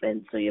yourself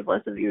and so you have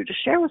less of you to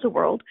share with the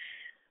world,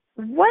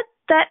 what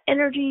that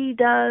energy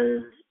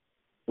does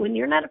when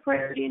you're not a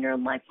priority in your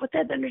own life, what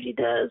that energy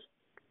does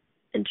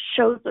and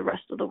shows the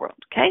rest of the world,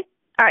 okay?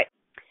 All right.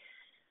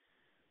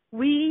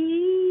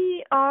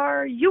 We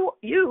are, you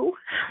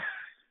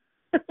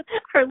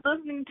are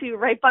listening to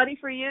Right Body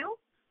for You.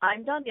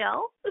 I'm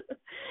Donnielle,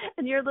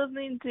 and you're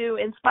listening to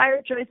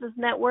Inspired Choices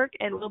Network,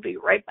 and we'll be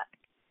right back.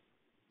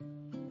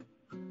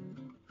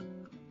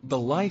 The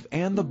life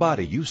and the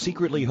body you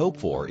secretly hope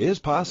for is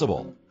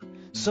possible.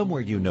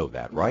 Somewhere you know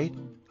that, right?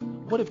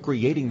 What if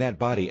creating that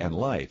body and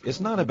life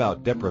is not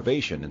about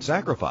deprivation and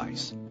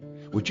sacrifice?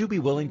 Would you be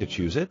willing to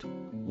choose it?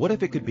 What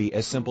if it could be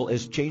as simple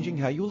as changing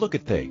how you look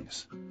at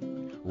things?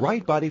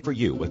 Right Body for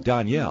You with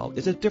Donnielle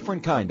is a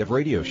different kind of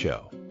radio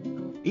show.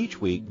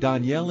 Each week,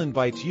 Donnielle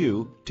invites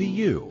you to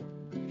you.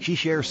 She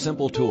shares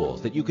simple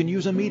tools that you can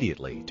use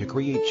immediately to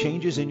create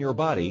changes in your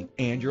body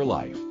and your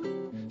life.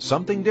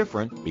 Something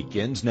different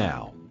begins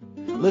now.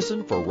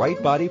 Listen for Right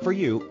Body for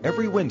You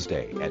every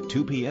Wednesday at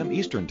 2 p.m.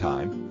 Eastern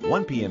Time,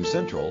 1 p.m.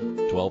 Central,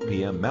 12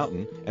 p.m.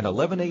 Mountain, and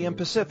 11 a.m.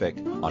 Pacific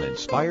on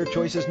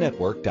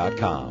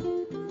InspiredChoicesNetwork.com.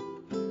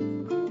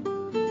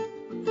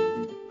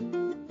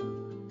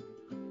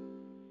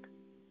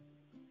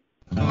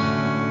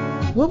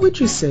 What would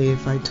you say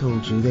if I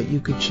told you that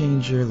you could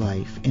change your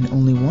life in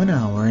only 1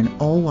 hour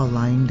and all while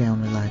lying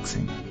down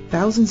relaxing?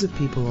 Thousands of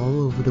people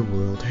all over the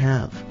world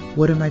have.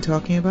 What am I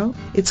talking about?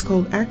 It's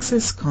called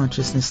Access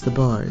Consciousness, the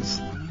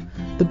bars.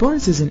 The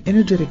bars is an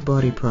energetic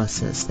body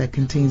process that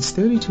contains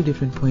 32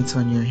 different points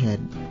on your head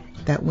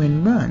that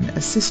when run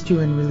assist you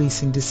in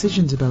releasing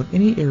decisions about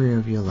any area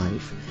of your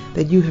life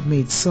that you have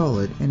made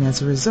solid and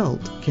as a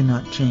result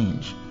cannot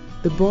change.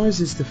 The bars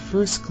is the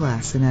first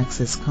class in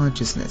Access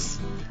Consciousness,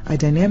 a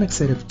dynamic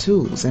set of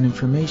tools and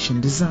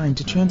information designed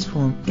to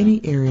transform any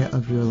area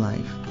of your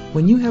life.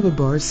 When you have a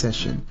bars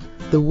session,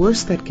 the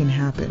worst that can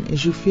happen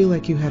is you feel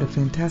like you had a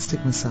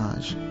fantastic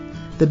massage.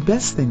 The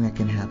best thing that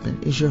can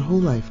happen is your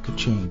whole life could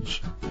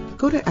change.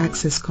 Go to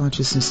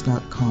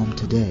accessconsciousness.com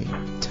today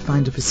to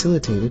find a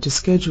facilitator to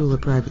schedule a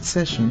private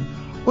session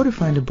or to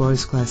find a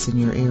bars class in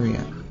your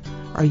area.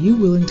 Are you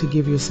willing to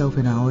give yourself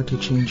an hour to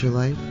change your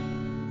life?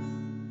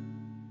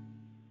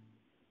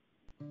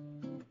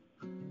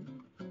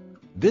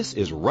 This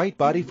is Right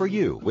Body for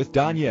You with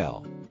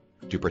Donnielle.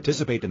 To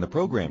participate in the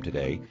program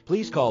today,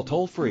 please call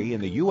toll-free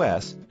in the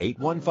U.S.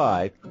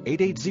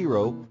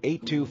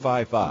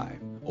 815-880-8255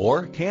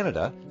 or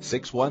Canada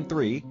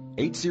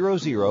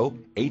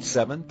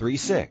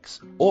 613-800-8736.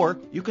 Or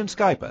you can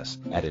Skype us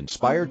at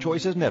Inspired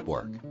Choices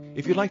Network.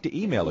 If you'd like to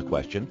email a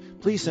question,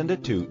 please send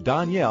it to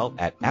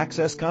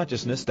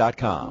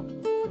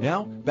Donnielle@accessconsciousness.com.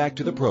 Now, back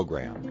to the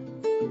program.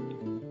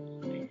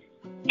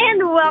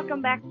 And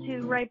welcome back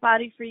to Right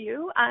Body for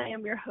You. I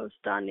am your host,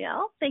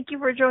 Donnielle. Thank you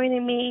for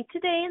joining me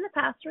today in the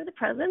past or the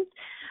present.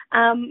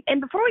 And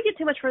before we get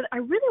too much further, I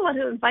really want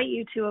to invite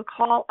you to a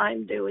call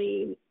I'm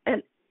doing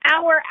an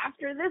hour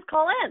after this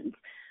call ends.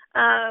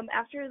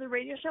 After the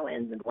radio show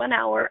ends in 1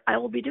 hour, I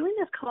will be doing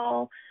this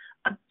call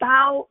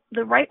about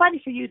the Right Body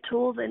for You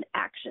tools in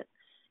action.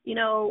 You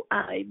know,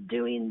 I'm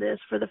doing this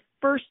for the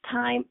first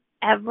time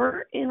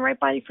ever in Right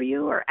Body for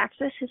You or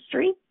Access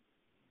history.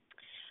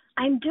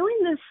 I'm doing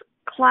this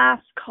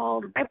class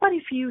called Right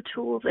Body for You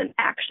Tools in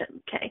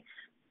Action, okay?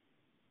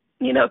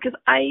 You know, because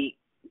I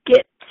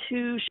get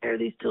to share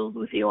these tools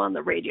with you on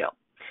the radio.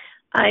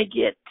 I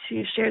get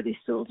to share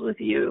these tools with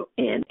you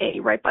in a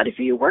Right Body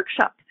for You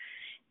workshop.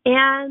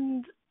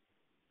 And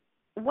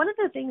one of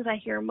the things I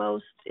hear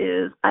most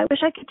is, I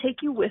wish I could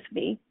take you with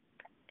me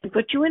and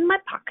put you in my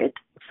pocket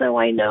so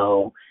I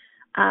know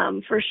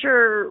for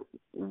sure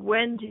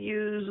when to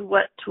use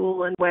what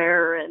tool and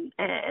where and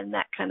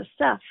that kind of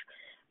stuff.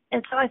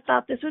 And so I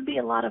thought this would be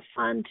a lot of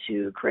fun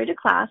to create a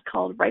class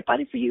called Right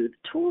Body for You,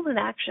 Tools in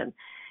Action.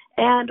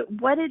 And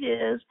what it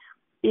is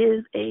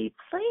a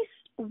place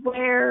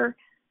where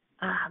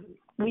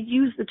we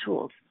use the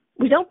tools.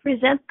 we don't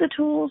present the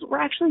tools.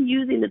 We're actually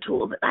using the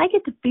tools. And I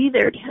get to be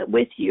there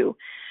with you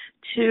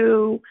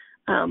to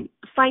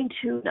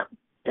fine-tune them,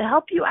 to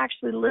help you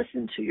actually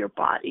listen to your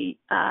body.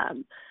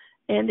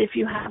 And if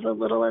you have a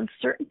little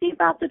uncertainty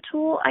about the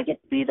tool, I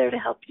get to be there to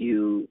help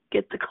you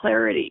get the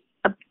clarity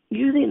of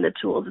using the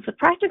tools. It's a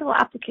practical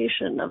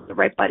application of the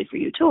Right Body for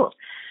You tools.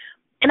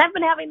 And I've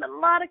been having a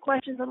lot of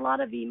questions, a lot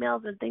of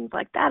emails and things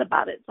like that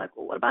about it. It's like,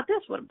 well, what about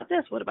this? What about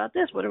this? What about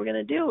this? What are we going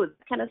to do with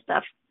this kind of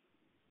stuff?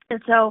 And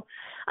so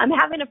I'm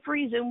having a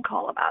free Zoom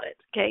call about it,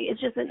 okay?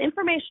 It's just an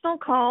informational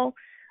call.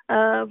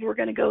 We're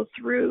going to go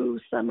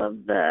through some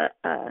of the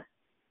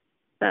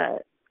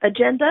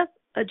agenda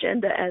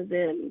as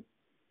in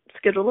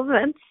schedule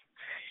events,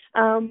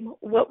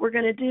 what we're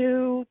going to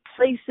do,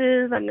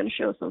 places. I'm going to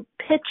show some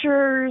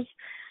pictures,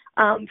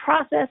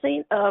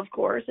 processing, of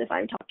course. If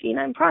I'm talking,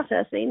 I'm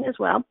processing as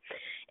well.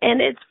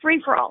 And it's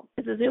free for all.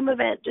 It's a Zoom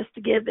event just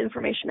to give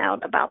information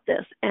out about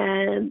this.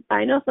 And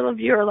I know some of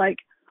you are like,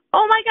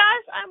 oh my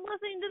gosh, I'm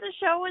listening to the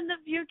show in the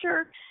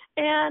future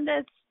and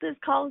this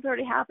call has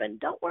already happened.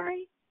 Don't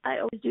worry. I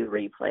always do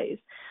replays.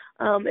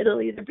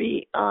 It'll either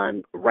be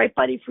on Right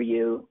Body for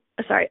You.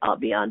 Sorry, I'll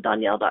be on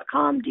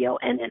Donnielle.com,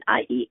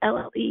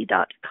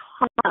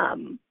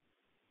 DONNIELLE.com.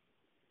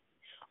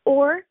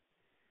 Or,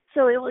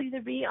 so it will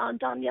either be on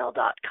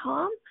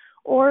Donnielle.com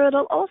or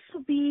it'll also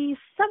be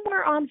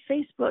somewhere on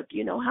Facebook.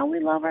 You know how we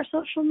love our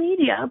social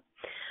media.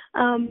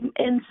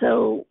 And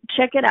so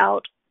check it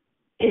out.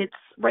 It's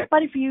Right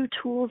Body for You,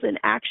 Tools in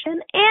Action,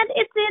 and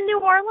it's in New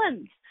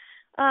Orleans.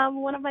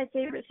 One of my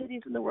favorite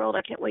cities in the world.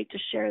 I can't wait to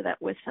share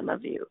that with some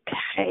of you.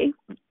 Okay.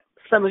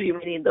 Some of you,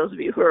 meaning those of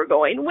you who are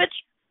going, which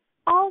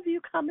all of you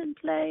come and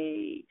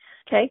play.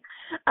 Okay.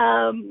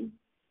 And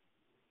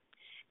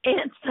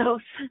so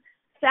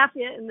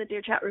Safia in the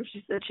Dear Chat room,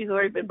 she said she's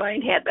already been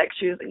buying handbags,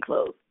 shoes, and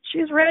clothes.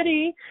 She's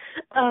ready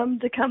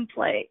to come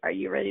play. Are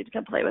you ready to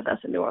come play with us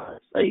in New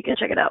Orleans? So you can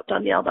check it out,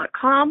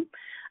 Donnielle.com.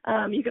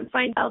 You can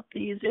find out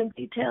the Zoom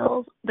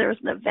details. There's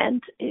an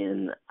event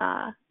in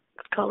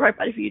it's called Right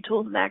Body for You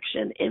Tools in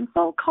Action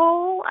Info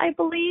Call, I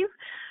believe.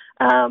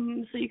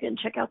 So you can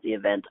check out the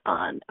event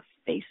on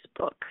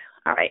Facebook.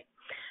 All right.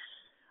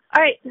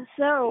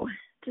 So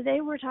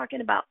today we're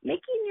talking about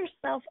making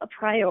yourself a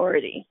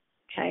priority,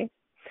 okay?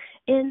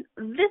 And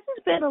this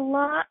has been a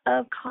lot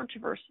of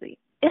controversy.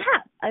 It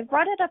has. I've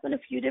brought it up in a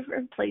few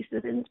different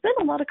places, and it's been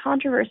a lot of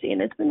controversy,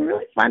 and it's been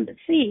really fun to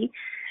see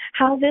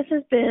how this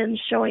has been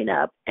showing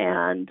up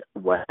and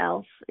what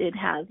else it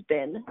has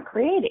been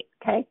creating,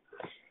 okay?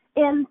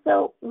 And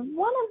so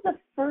one of the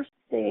first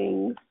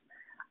things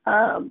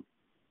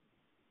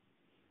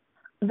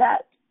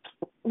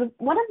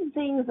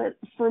that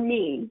for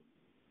me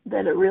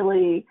that it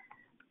really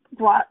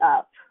brought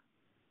up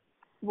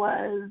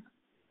was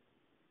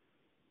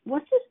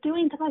what's this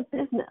doing to my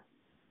business,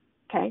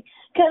 okay?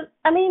 Because,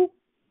 I mean,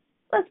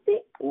 let's be,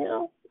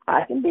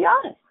 I can be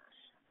honest.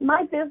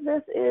 My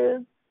business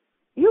is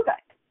you guys,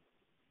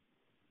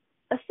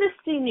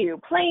 assisting you,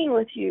 playing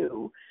with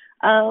you,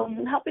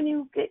 helping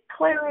you get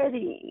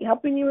clarity,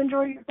 helping you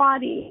enjoy your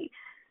body,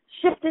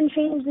 shift and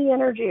change the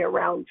energy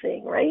around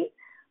thing, right?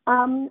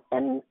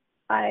 And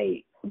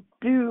I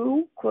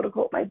do, quote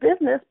unquote, my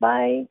business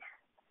by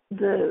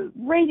the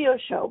radio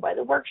show, by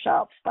the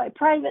workshops, by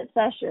private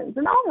sessions,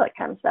 and all that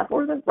kind of stuff,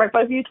 or the Right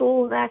Body for You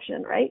Tools in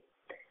Action, right?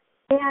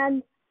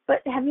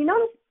 But have you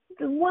noticed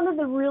one of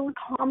the real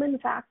common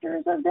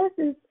factors of this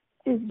is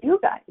you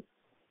guys,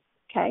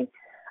 okay?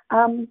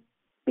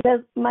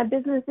 Because my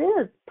business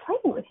is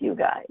playing with you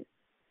guys.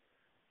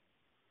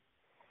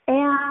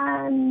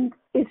 And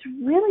it's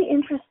really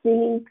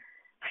interesting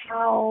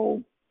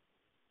how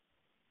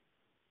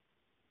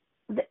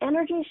the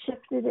energy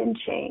shifted and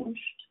changed.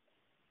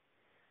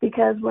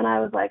 Because when I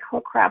was like,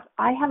 oh crap,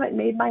 I haven't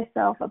made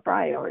myself a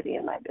priority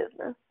in my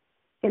business,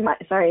 in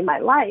my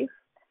life,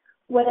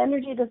 what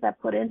energy does that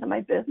put into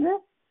my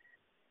business?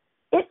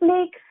 It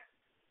makes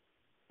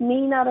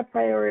me not a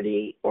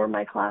priority or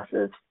my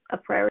classes a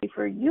priority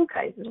for you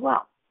guys as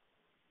well.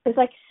 It's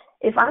like,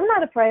 if I'm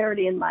not a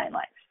priority in my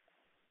life,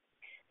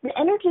 the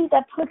energy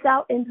that puts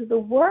out into the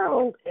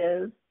world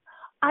is,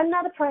 I'm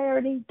not a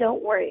priority,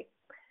 don't worry.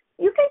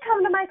 You can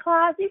come to my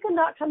class, you can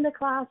not come to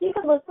class, you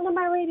can listen to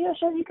my radio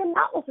show, you can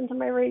not listen to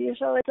my radio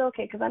show, it's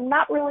okay, because I'm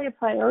not really a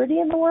priority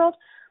in the world.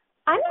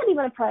 I'm not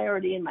even a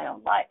priority in my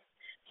own life.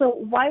 So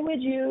why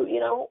would you,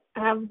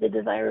 have the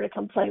desire to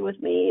come play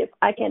with me if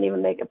I can't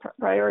even make a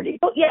priority?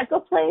 Oh, yeah, go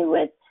play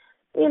with,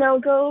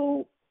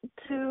 go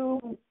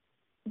to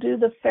do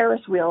the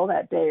Ferris wheel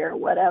that day or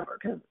whatever,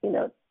 because,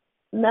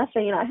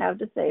 nothing I have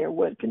to say or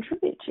would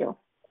contribute to you.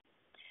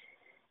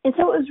 And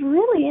so it was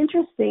really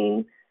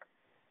interesting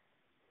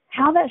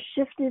how that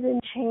shifted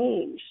and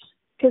changed,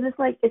 because it's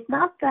like, it's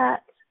not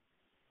that,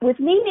 with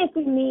me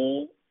making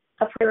me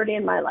a priority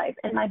in my life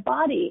and my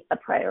body a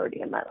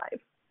priority in my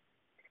life,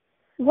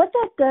 what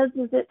that does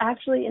is it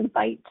actually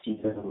invites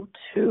you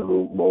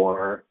to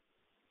more,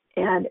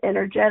 and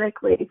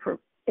energetically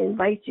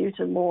invites you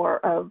to more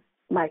of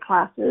my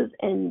classes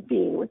and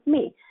being with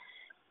me.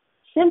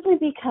 Simply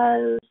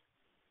because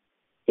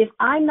if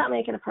I'm not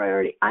making a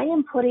priority, I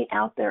am putting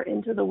out there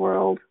into the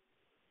world,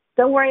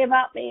 don't worry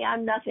about me,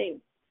 I'm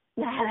nothing.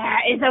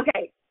 It's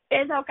okay.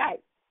 It's okay.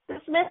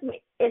 Dismiss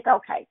me. It's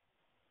okay.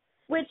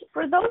 Which,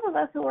 for those of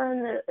us who are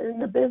in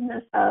the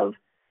business of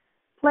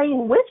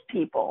playing with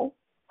people,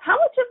 how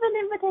much of an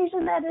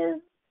invitation that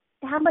is?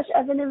 How much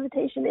of an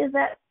invitation is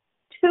that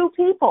to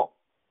people,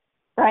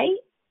 right?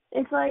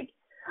 It's like,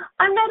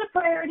 I'm not a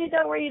priority,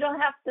 don't worry, you don't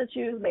have to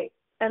choose me.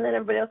 And then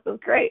everybody else goes,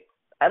 great,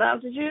 I don't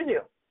have to choose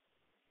you.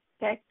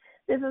 Okay?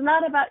 This is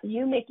not about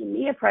you making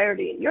me a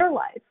priority in your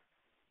life.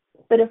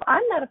 But if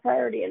I'm not a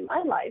priority in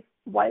my life,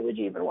 why would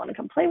you even want to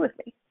come play with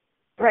me,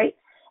 right?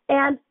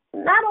 And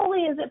not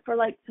only is it for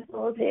like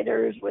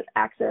facilitators with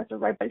access or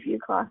right by few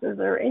classes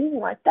or anything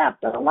like that,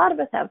 but a lot of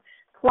us have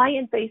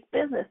client-based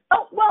business.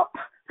 Oh, well,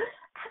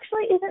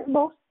 actually, isn't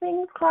most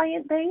things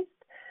client-based?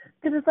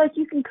 Because it's like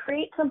you can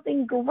create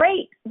something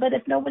great, but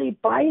if nobody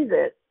buys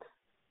it,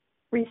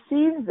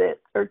 receives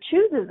it, or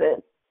chooses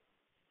it,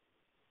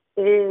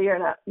 you're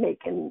not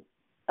making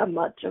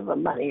much of a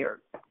money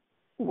or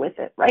with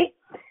it, right?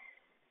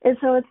 And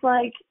so it's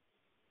like,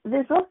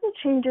 this also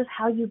changes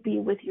how you be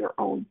with your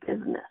own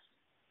business.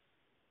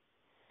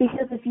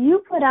 Because if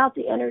you put out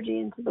the energy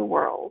into the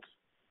world,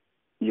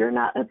 you're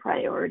not a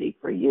priority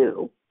for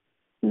you.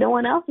 No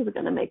one else is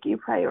going to make you a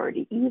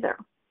priority either.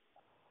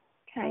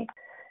 Okay?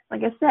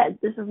 Like I said,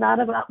 this is not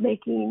about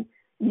making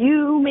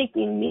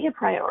me a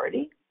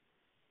priority.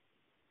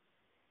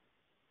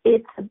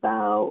 It's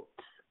about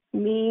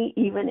me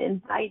even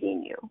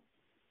inviting you.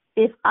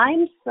 If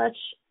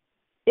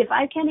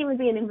I can't even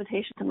be an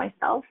invitation to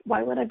myself,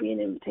 why would I be an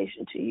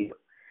invitation to you?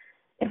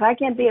 If I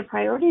can't be a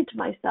priority to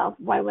myself,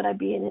 why would I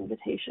be an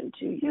invitation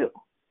to you?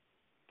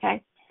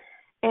 Okay?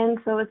 And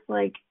so it's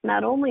like,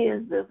 not only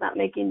is this not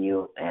making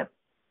you a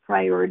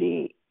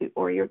priority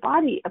or your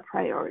body a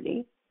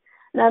priority,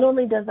 not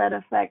only does that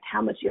affect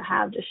how much you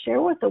have to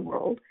share with the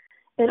world,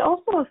 it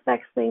also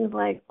affects things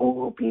like,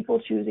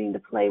 people choosing to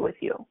play with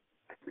you.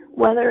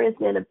 Whether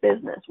it's in a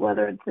business,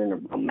 whether it's in a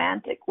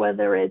romantic,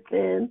 whether it's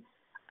in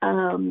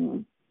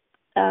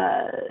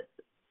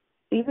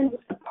even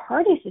just a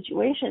party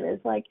situation, is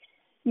like,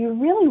 you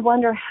really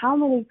wonder how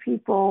many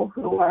people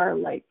who are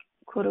like,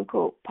 quote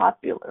unquote,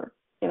 popular.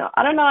 You know,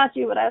 I don't know about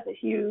you, but I was a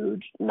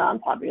huge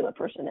non-popular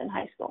person in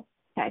high school.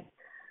 Okay.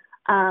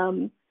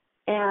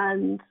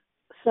 And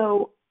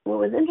so what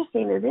was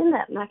interesting is in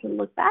that, and I can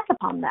look back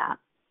upon that,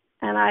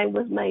 and I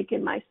was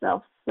making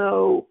myself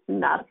so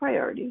not a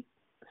priority,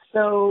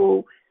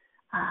 so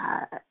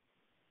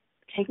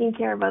taking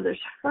care of others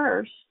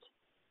first,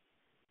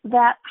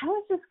 that I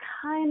was just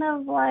kind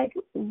of like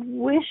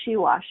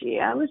wishy-washy.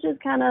 I was just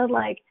kind of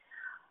like,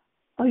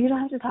 oh, you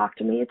don't have to talk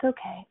to me. It's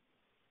okay.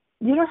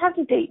 You don't have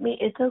to date me.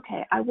 It's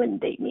okay. I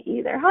wouldn't date me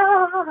either. Ha,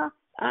 ha, ha,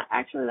 ha.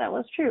 Actually, that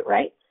was true,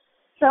 right?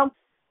 So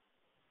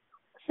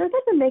since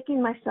I've been making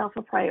myself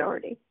a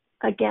priority,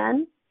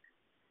 again,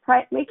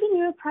 making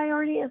you a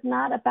priority is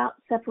not about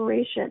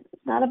separation.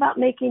 It's not about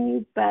making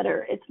you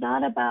better. It's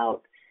not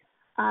about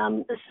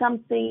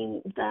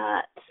something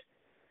that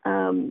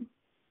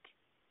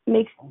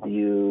makes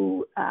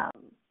you,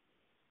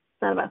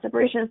 it's not about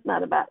separation, it's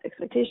not about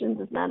expectations,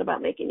 it's not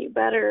about making you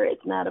better,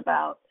 it's not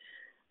about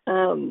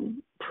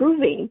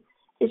proving.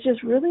 It's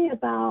just really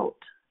about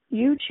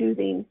you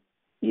choosing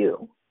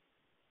you.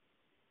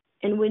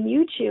 And when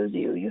you choose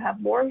you, you have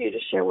more of you to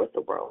share with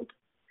the world.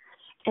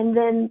 And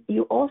then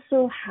you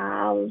also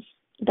have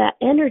that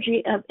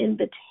energy of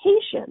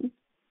invitation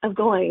of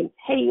going,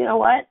 hey, you know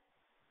what?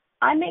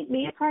 I make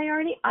me a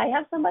priority. I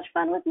have so much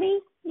fun with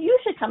me. You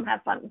should come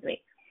have fun with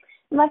me.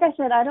 And like I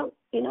said, I don't,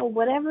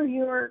 whatever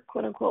your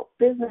quote unquote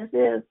business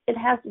is, it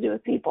has to do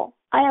with people.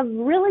 I have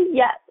really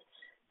yet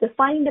to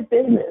find a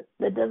business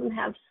that doesn't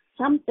have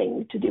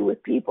something to do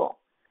with people.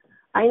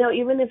 I know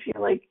even if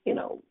you're like,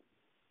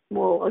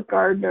 a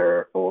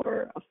gardener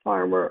or a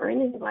farmer or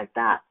anything like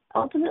that,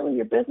 ultimately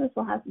your business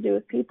will have to do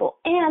with people.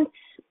 And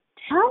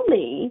tell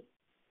me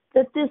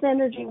that this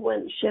energy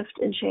wouldn't shift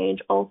and change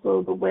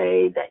also the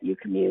way that you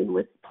commune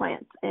with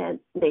plants and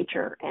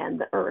nature and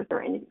the earth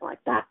or anything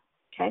like that,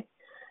 okay?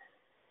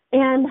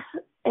 And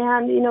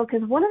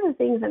because one of the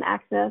things in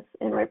Access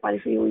and Right Body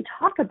for You we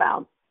talk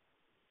about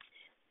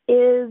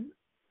is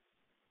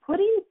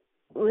putting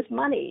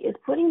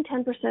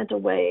 10%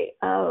 away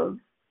of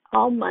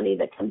all money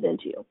that comes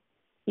into you.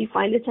 You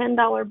find a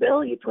 $10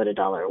 bill, you put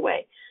 $1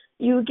 away.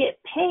 You get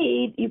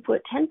paid, you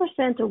put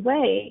 10%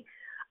 away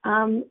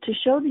to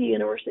show the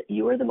universe that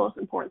you are the most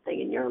important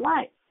thing in your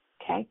life,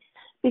 okay?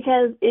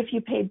 Because if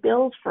you pay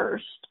bills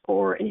first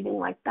or anything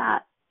like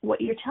that,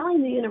 what you're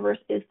telling the universe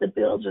is the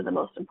bills are the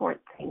most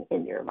important thing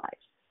in your life,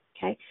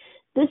 okay?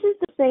 This is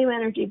the same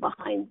energy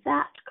behind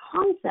that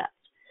concept,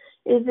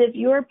 is if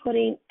you're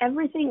putting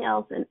everything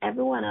else and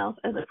everyone else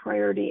as a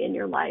priority in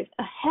your life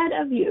ahead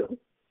of you,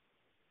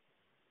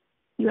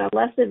 you have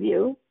less of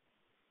you,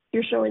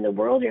 you're showing the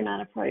world you're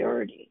not a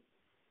priority.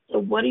 So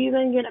what are you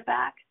going to get it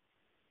back?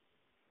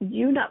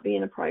 You not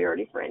being a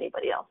priority for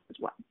anybody else as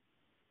well,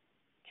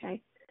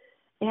 okay?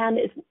 And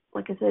it's,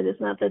 like I said, it's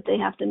not that they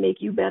have to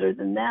make you better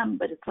than them,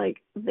 but it's like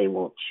they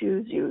won't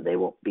choose you. They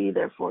won't be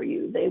there for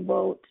you. They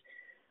won't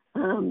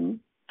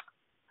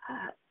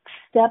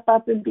step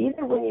up and be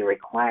there when you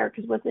require.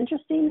 Because what's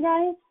interesting,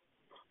 guys,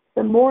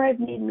 the more I've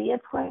made me a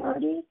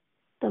priority,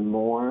 the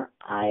more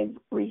I've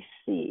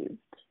received.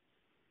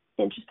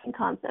 Interesting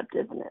concept,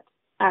 isn't it?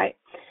 All right.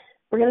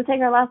 We're going to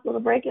take our last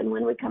little break, and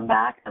when we come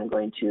back, I'm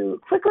going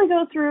to quickly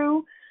go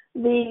through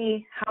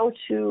the how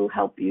to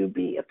help you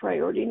be a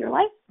priority in your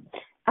life.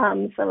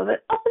 Some of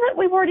it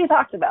we've already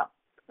talked about,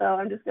 so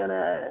I'm just going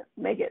to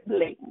make it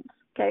blatant,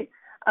 okay?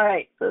 All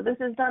right, so this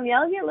is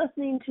Donnielle. You're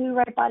listening to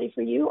Right Body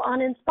for You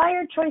on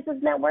Inspired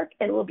Choices Network,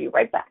 and we'll be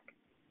right back.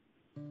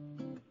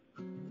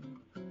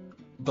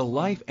 The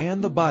life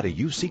and the body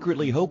you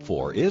secretly hope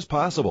for is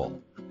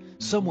possible.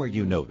 Somewhere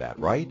you know that,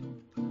 right?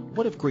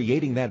 What if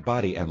creating that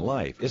body and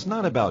life is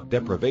not about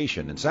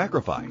deprivation and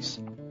sacrifice?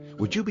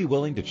 Would you be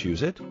willing to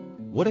choose it?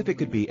 What if it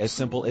could be as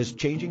simple as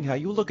changing how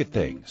you look at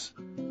things?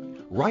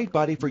 Right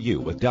Body for You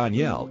with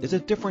Donnielle is a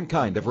different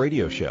kind of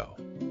radio show.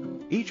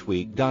 Each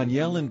week,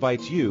 Donnielle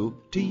invites you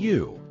to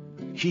you.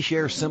 She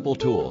shares simple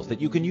tools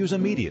that you can use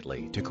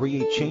immediately to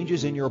create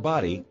changes in your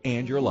body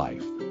and your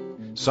life.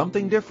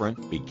 Something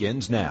different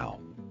begins now.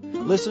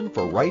 Listen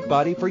for Right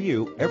Body for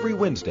You every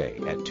Wednesday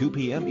at 2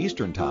 p.m.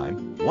 Eastern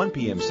Time, 1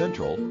 p.m.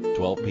 Central,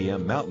 12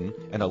 p.m. Mountain,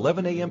 and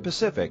 11 a.m.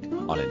 Pacific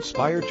on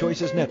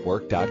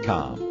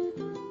InspiredChoicesNetwork.com.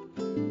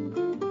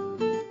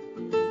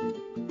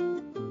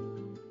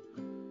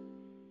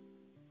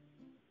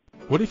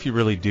 What if you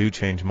really do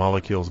change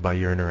molecules by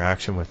your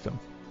interaction with them?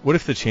 What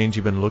if the change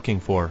you've been looking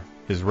for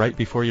is right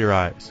before your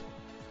eyes?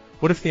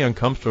 What if the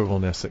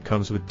uncomfortableness that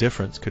comes with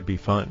difference could be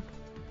fun?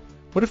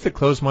 What if the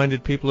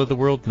closed-minded people of the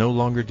world no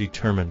longer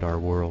determined our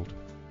world?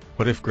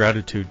 What if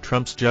gratitude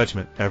trumps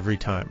judgment every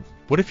time?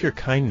 What if your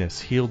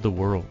kindness healed the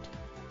world?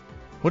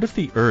 What if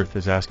the earth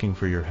is asking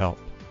for your help?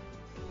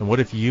 And what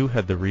if you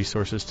had the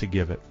resources to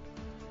give it?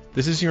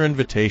 This is your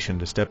invitation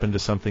to step into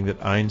something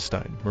that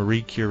Einstein,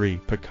 Marie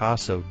Curie,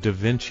 Picasso, Da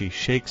Vinci,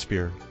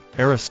 Shakespeare,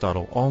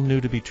 Aristotle all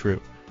knew to be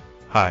true.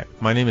 Hi,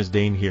 my name is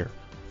Dane here.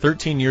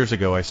 13 years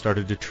ago, I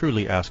started to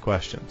truly ask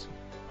questions.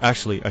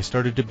 Actually, I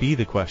started to be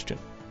the question,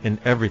 and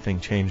everything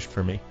changed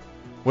for me.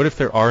 What if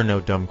there are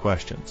no dumb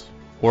questions,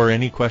 or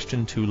any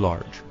question too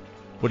large?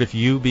 What if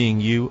you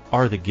being you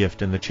are the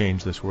gift and the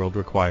change this world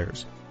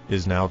requires?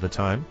 Is now the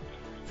time?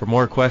 For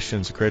more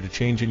questions to create a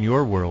change in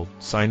your world,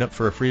 sign up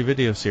for a free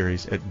video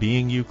series at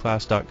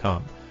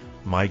beingyouclass.com.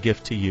 My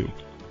gift to you,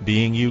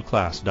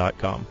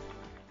 beingyouclass.com.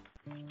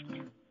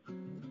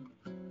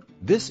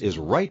 This is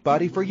Right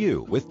Body for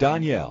You with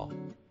Donnielle.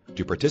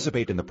 To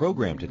participate in the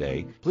program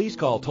today, please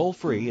call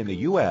toll-free in the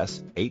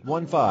U.S.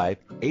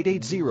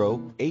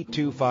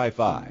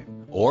 815-880-8255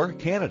 or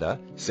Canada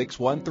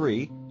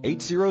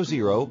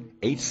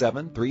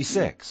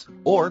 613-800-8736.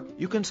 Or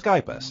you can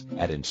Skype us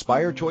at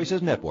Inspired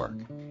Choices Network.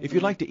 If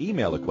you'd like to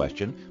email a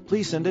question,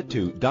 please send it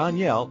to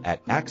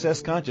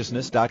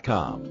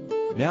Donnielle@accessconsciousness.com.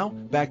 Now,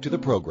 back to the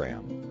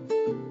program.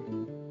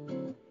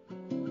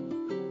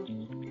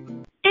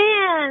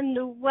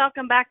 And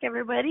welcome back,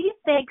 everybody.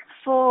 Thanks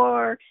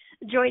for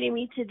joining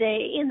me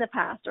today in the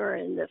past or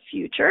in the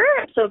future.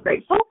 I'm so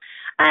grateful.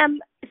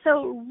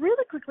 So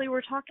really quickly,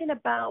 we're talking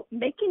about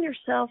making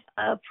yourself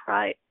a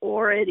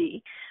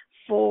priority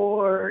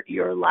for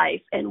your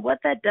life and what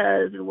that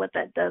does and what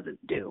that doesn't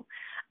do.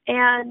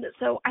 And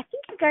so I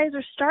think you guys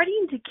are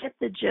starting to get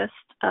the gist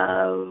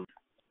of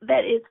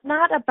that it's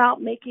not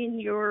about making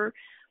you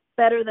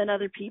better than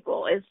other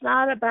people. It's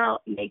not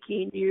about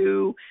making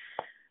you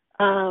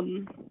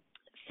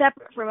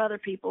separate from other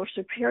people or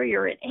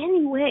superior in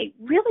any way.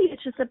 Really,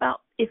 it's just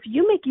about if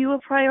you make you a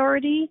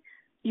priority,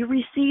 you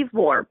receive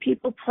more.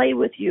 People play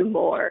with you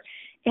more.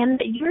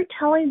 And you're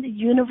telling the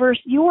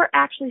universe you are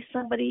actually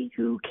somebody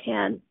who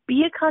can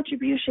be a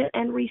contribution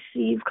and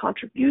receive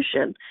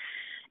contribution.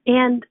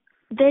 And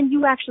then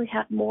you actually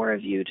have more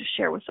of you to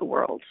share with the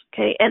world,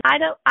 okay? And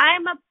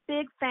I'm a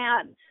big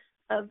fan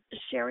of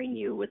sharing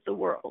you with the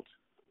world,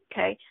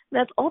 okay?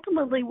 That's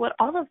ultimately what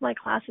all of my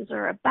classes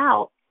are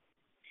about,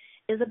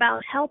 is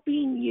about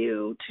helping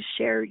you to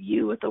share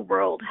you with the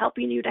world,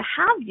 helping you to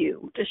have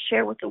you to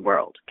share with the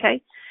world,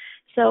 okay?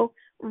 So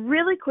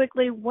really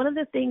quickly, one of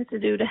the things to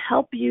do to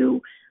help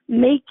you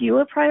make you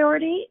a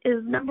priority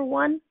is, number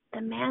one,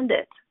 demand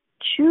it.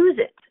 Choose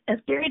it. As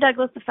Gary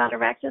Douglas, the founder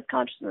of Access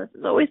Consciousness,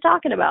 is always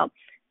talking about,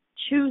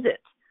 choose it.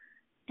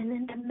 And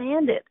then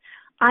demand it.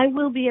 I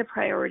will be a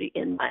priority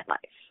in my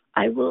life.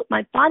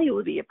 My body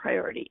will be a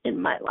priority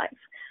in my life.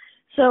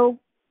 So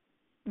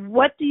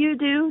what do you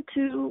do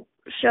to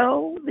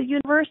show the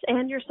universe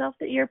and yourself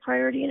that you're a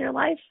priority in your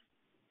life?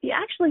 You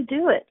actually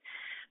do it.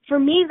 For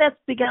me, that's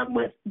begun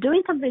with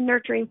doing something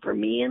nurturing for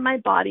me and my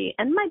body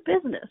and my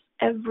business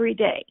every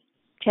day,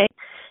 okay?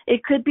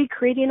 It could be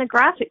creating a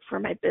graphic for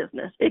my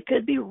business. It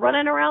could be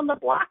running around the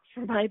block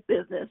for my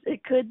business.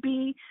 It could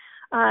be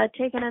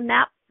taking a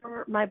nap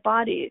for my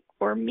body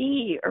or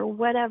me or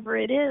whatever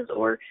it is,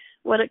 or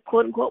what a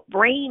quote-unquote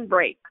brain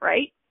break,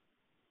 right?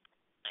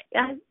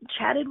 I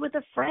chatted with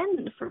a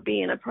friend for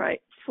being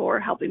for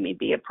helping me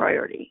be a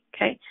priority,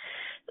 okay?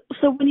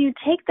 So when you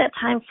take that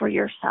time for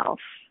yourself,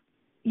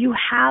 you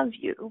have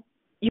you.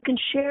 You can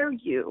share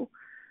you.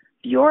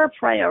 You're a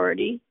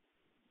priority.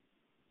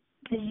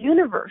 The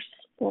universe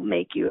will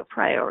make you a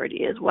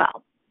priority as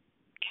well,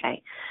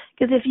 okay?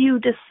 Because if you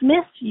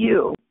dismiss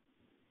you,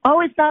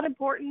 oh, it's not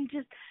important,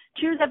 just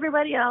choose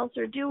everybody else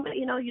or do,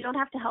 you don't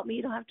have to help me,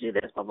 you don't have to do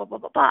this, blah, blah, blah,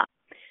 blah, blah.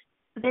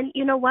 Then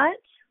you know what?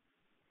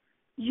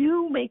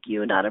 You make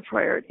you not a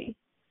priority,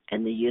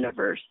 and the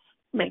universe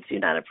makes you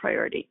not a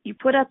priority. You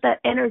put out that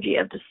energy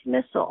of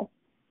dismissal.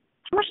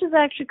 How much does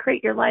that actually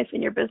create your life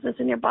and your business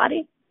and your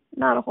body?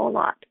 Not a whole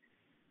lot.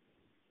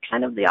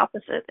 Kind of the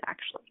opposite,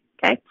 actually,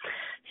 okay?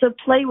 So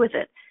play with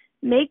it.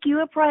 Make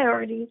you a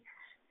priority.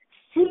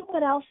 See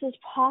what else is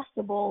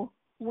possible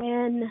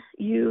when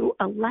you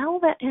allow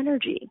that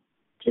energy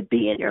to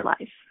be in your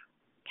life,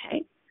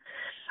 okay?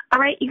 All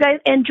right, you guys,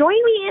 and join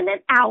me in an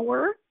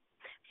hour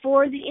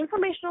for the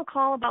informational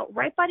call about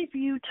Right Body for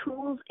You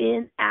tools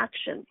in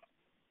action.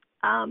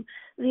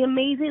 The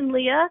amazing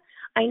Leah,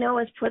 I know,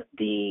 has put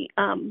the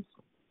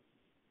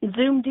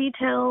Zoom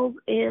details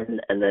in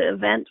the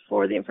event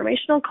for the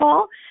informational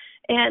call.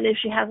 And if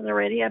she hasn't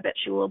already, I bet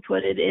she will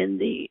put it in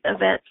the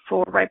event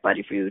for Right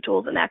Body for You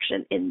tools in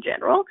action in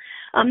general.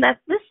 That's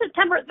this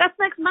September. That's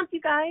next month,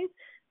 you guys.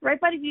 Right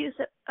Body for You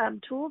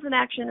tools in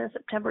action is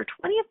September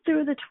 20th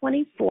through the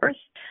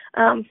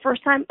 24th.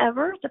 First time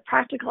ever. It's a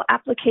practical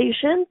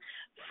application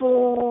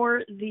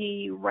for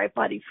the Right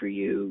Body for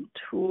You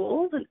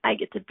tools, and I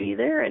get to be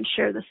there and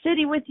share the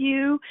city with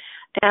you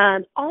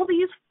and all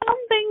these fun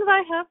things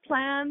I have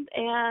planned,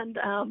 and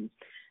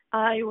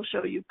I will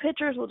show you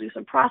pictures. We'll do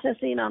some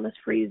processing on this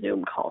free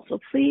Zoom call, so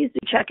please do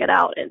check it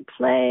out and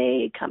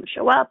play. Come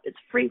show up. It's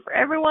free for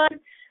everyone.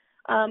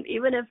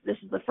 Even if this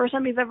is the first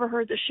time you've ever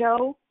heard the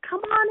show, come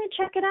on and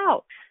check it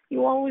out.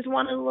 You always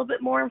wanted a little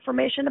bit more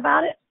information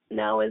about it.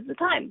 Now is the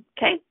time,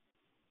 okay?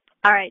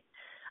 All right.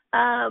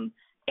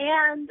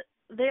 And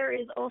there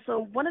is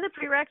also one of the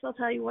prereqs, I'll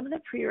tell you, one of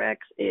the prereqs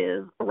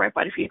is a Right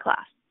Body for You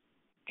class,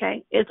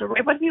 okay? It's a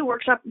Right Body for You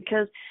workshop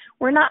because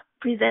we're not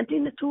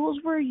presenting the tools,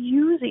 we're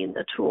using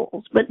the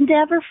tools. But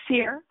never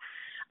fear.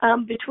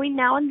 Between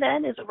now and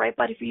then is a Right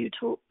Body for You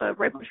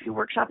Right Body for You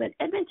workshop in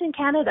Edmonton,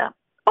 Canada.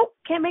 Oh,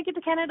 can't make it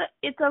to Canada?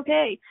 It's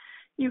okay.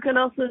 You can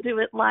also do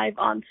it live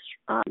on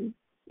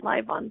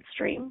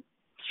stream.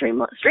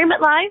 Stream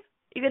it live.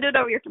 You can do it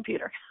over your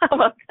computer. How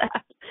about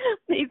that?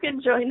 You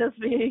can join us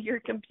via your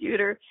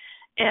computer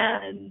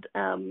and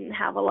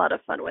have a lot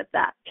of fun with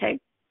that, okay?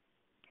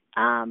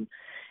 And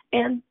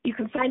you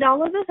can find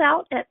all of this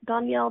out at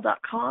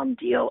Donnielle.com,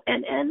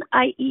 DONNIELLE,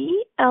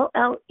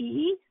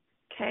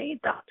 okay,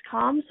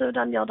 .com, so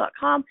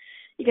Donnielle.com.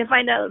 You can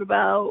find out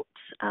about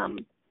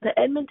the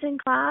Edmonton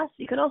class.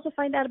 You can also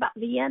find out about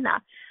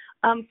Vienna.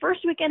 First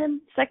weekend and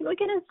second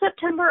weekend in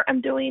September,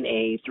 I'm doing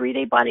a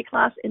 3-day body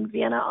class in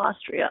Vienna,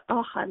 Austria.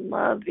 Oh, I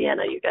love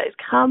Vienna, you guys.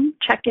 Come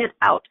check it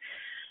out.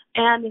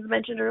 And as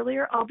mentioned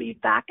earlier, I'll be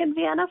back in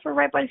Vienna for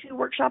Right Body for You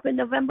workshop in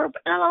November,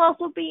 but I'll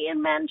also be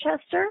in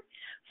Manchester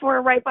for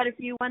a Right Body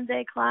for You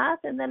 1-day class,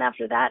 and then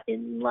after that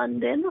in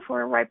London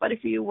for a Right Body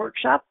for You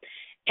workshop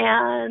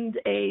and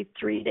a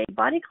 3-day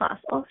body class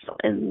also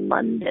in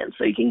London.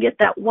 So you can get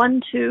that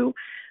 1-2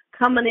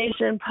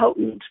 combination,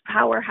 potent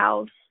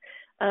powerhouse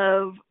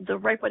of the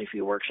Right Body for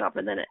You workshop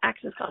and then an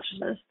Access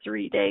Consciousness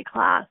 3-day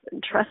class.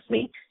 And trust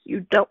me, you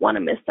don't want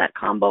to miss that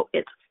combo.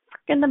 It's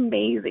freaking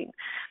amazing.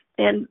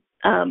 And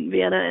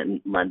Vienna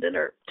and London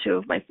are two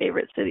of my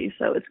favorite cities,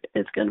 so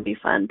it's going to be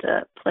fun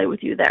to play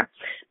with you there.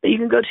 But you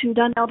can go to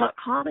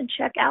Donnielle.com and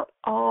check out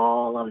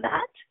all of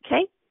that,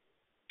 okay?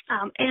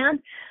 And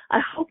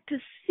I hope to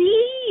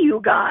see you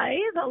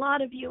guys, a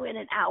lot of you, in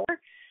an hour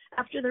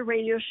after the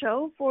radio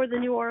show for the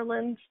New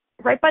Orleans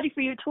Right Body for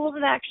You Tools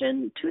in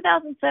Action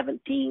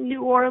 2017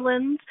 New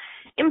Orleans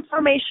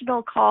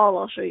informational call.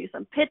 I'll show you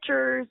some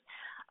pictures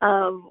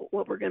of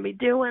what we're going to be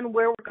doing,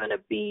 where we're going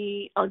to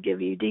be. I'll give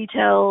you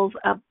details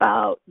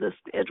about the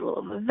schedule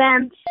of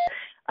events,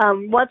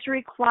 what's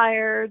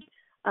required,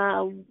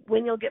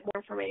 when you'll get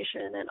more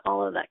information, and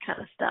all of that kind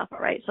of stuff. All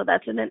right, so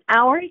that's in an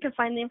hour. You can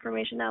find the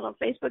information out on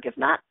Facebook. If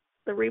not,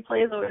 the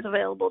replay is always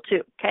available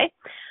too, okay?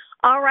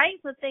 All right,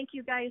 so thank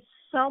you guys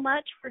so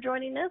much for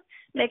joining us.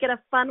 Make it a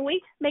fun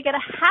week. Make it a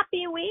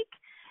happy week.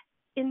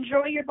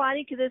 Enjoy your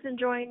body because it's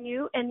enjoying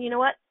you. And you know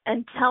what?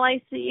 Until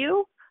I see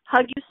you,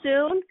 hug you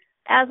soon.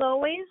 As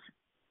always,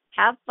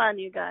 have fun,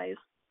 you guys.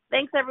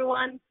 Thanks,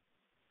 everyone.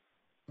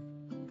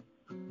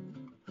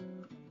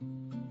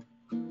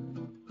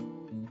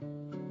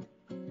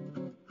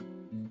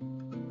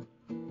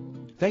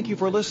 Thank you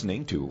for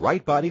listening to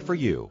Right Body for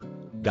You.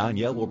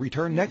 Donnielle will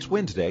return next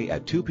Wednesday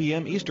at 2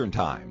 p.m. Eastern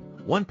Time,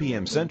 1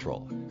 p.m.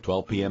 Central,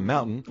 12 p.m.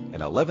 Mountain,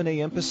 and 11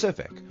 a.m.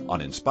 Pacific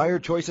on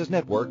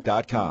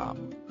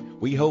InspiredChoicesNetwork.com.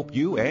 We hope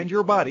you and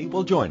your body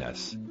will join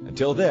us.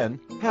 Until then,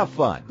 have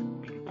fun.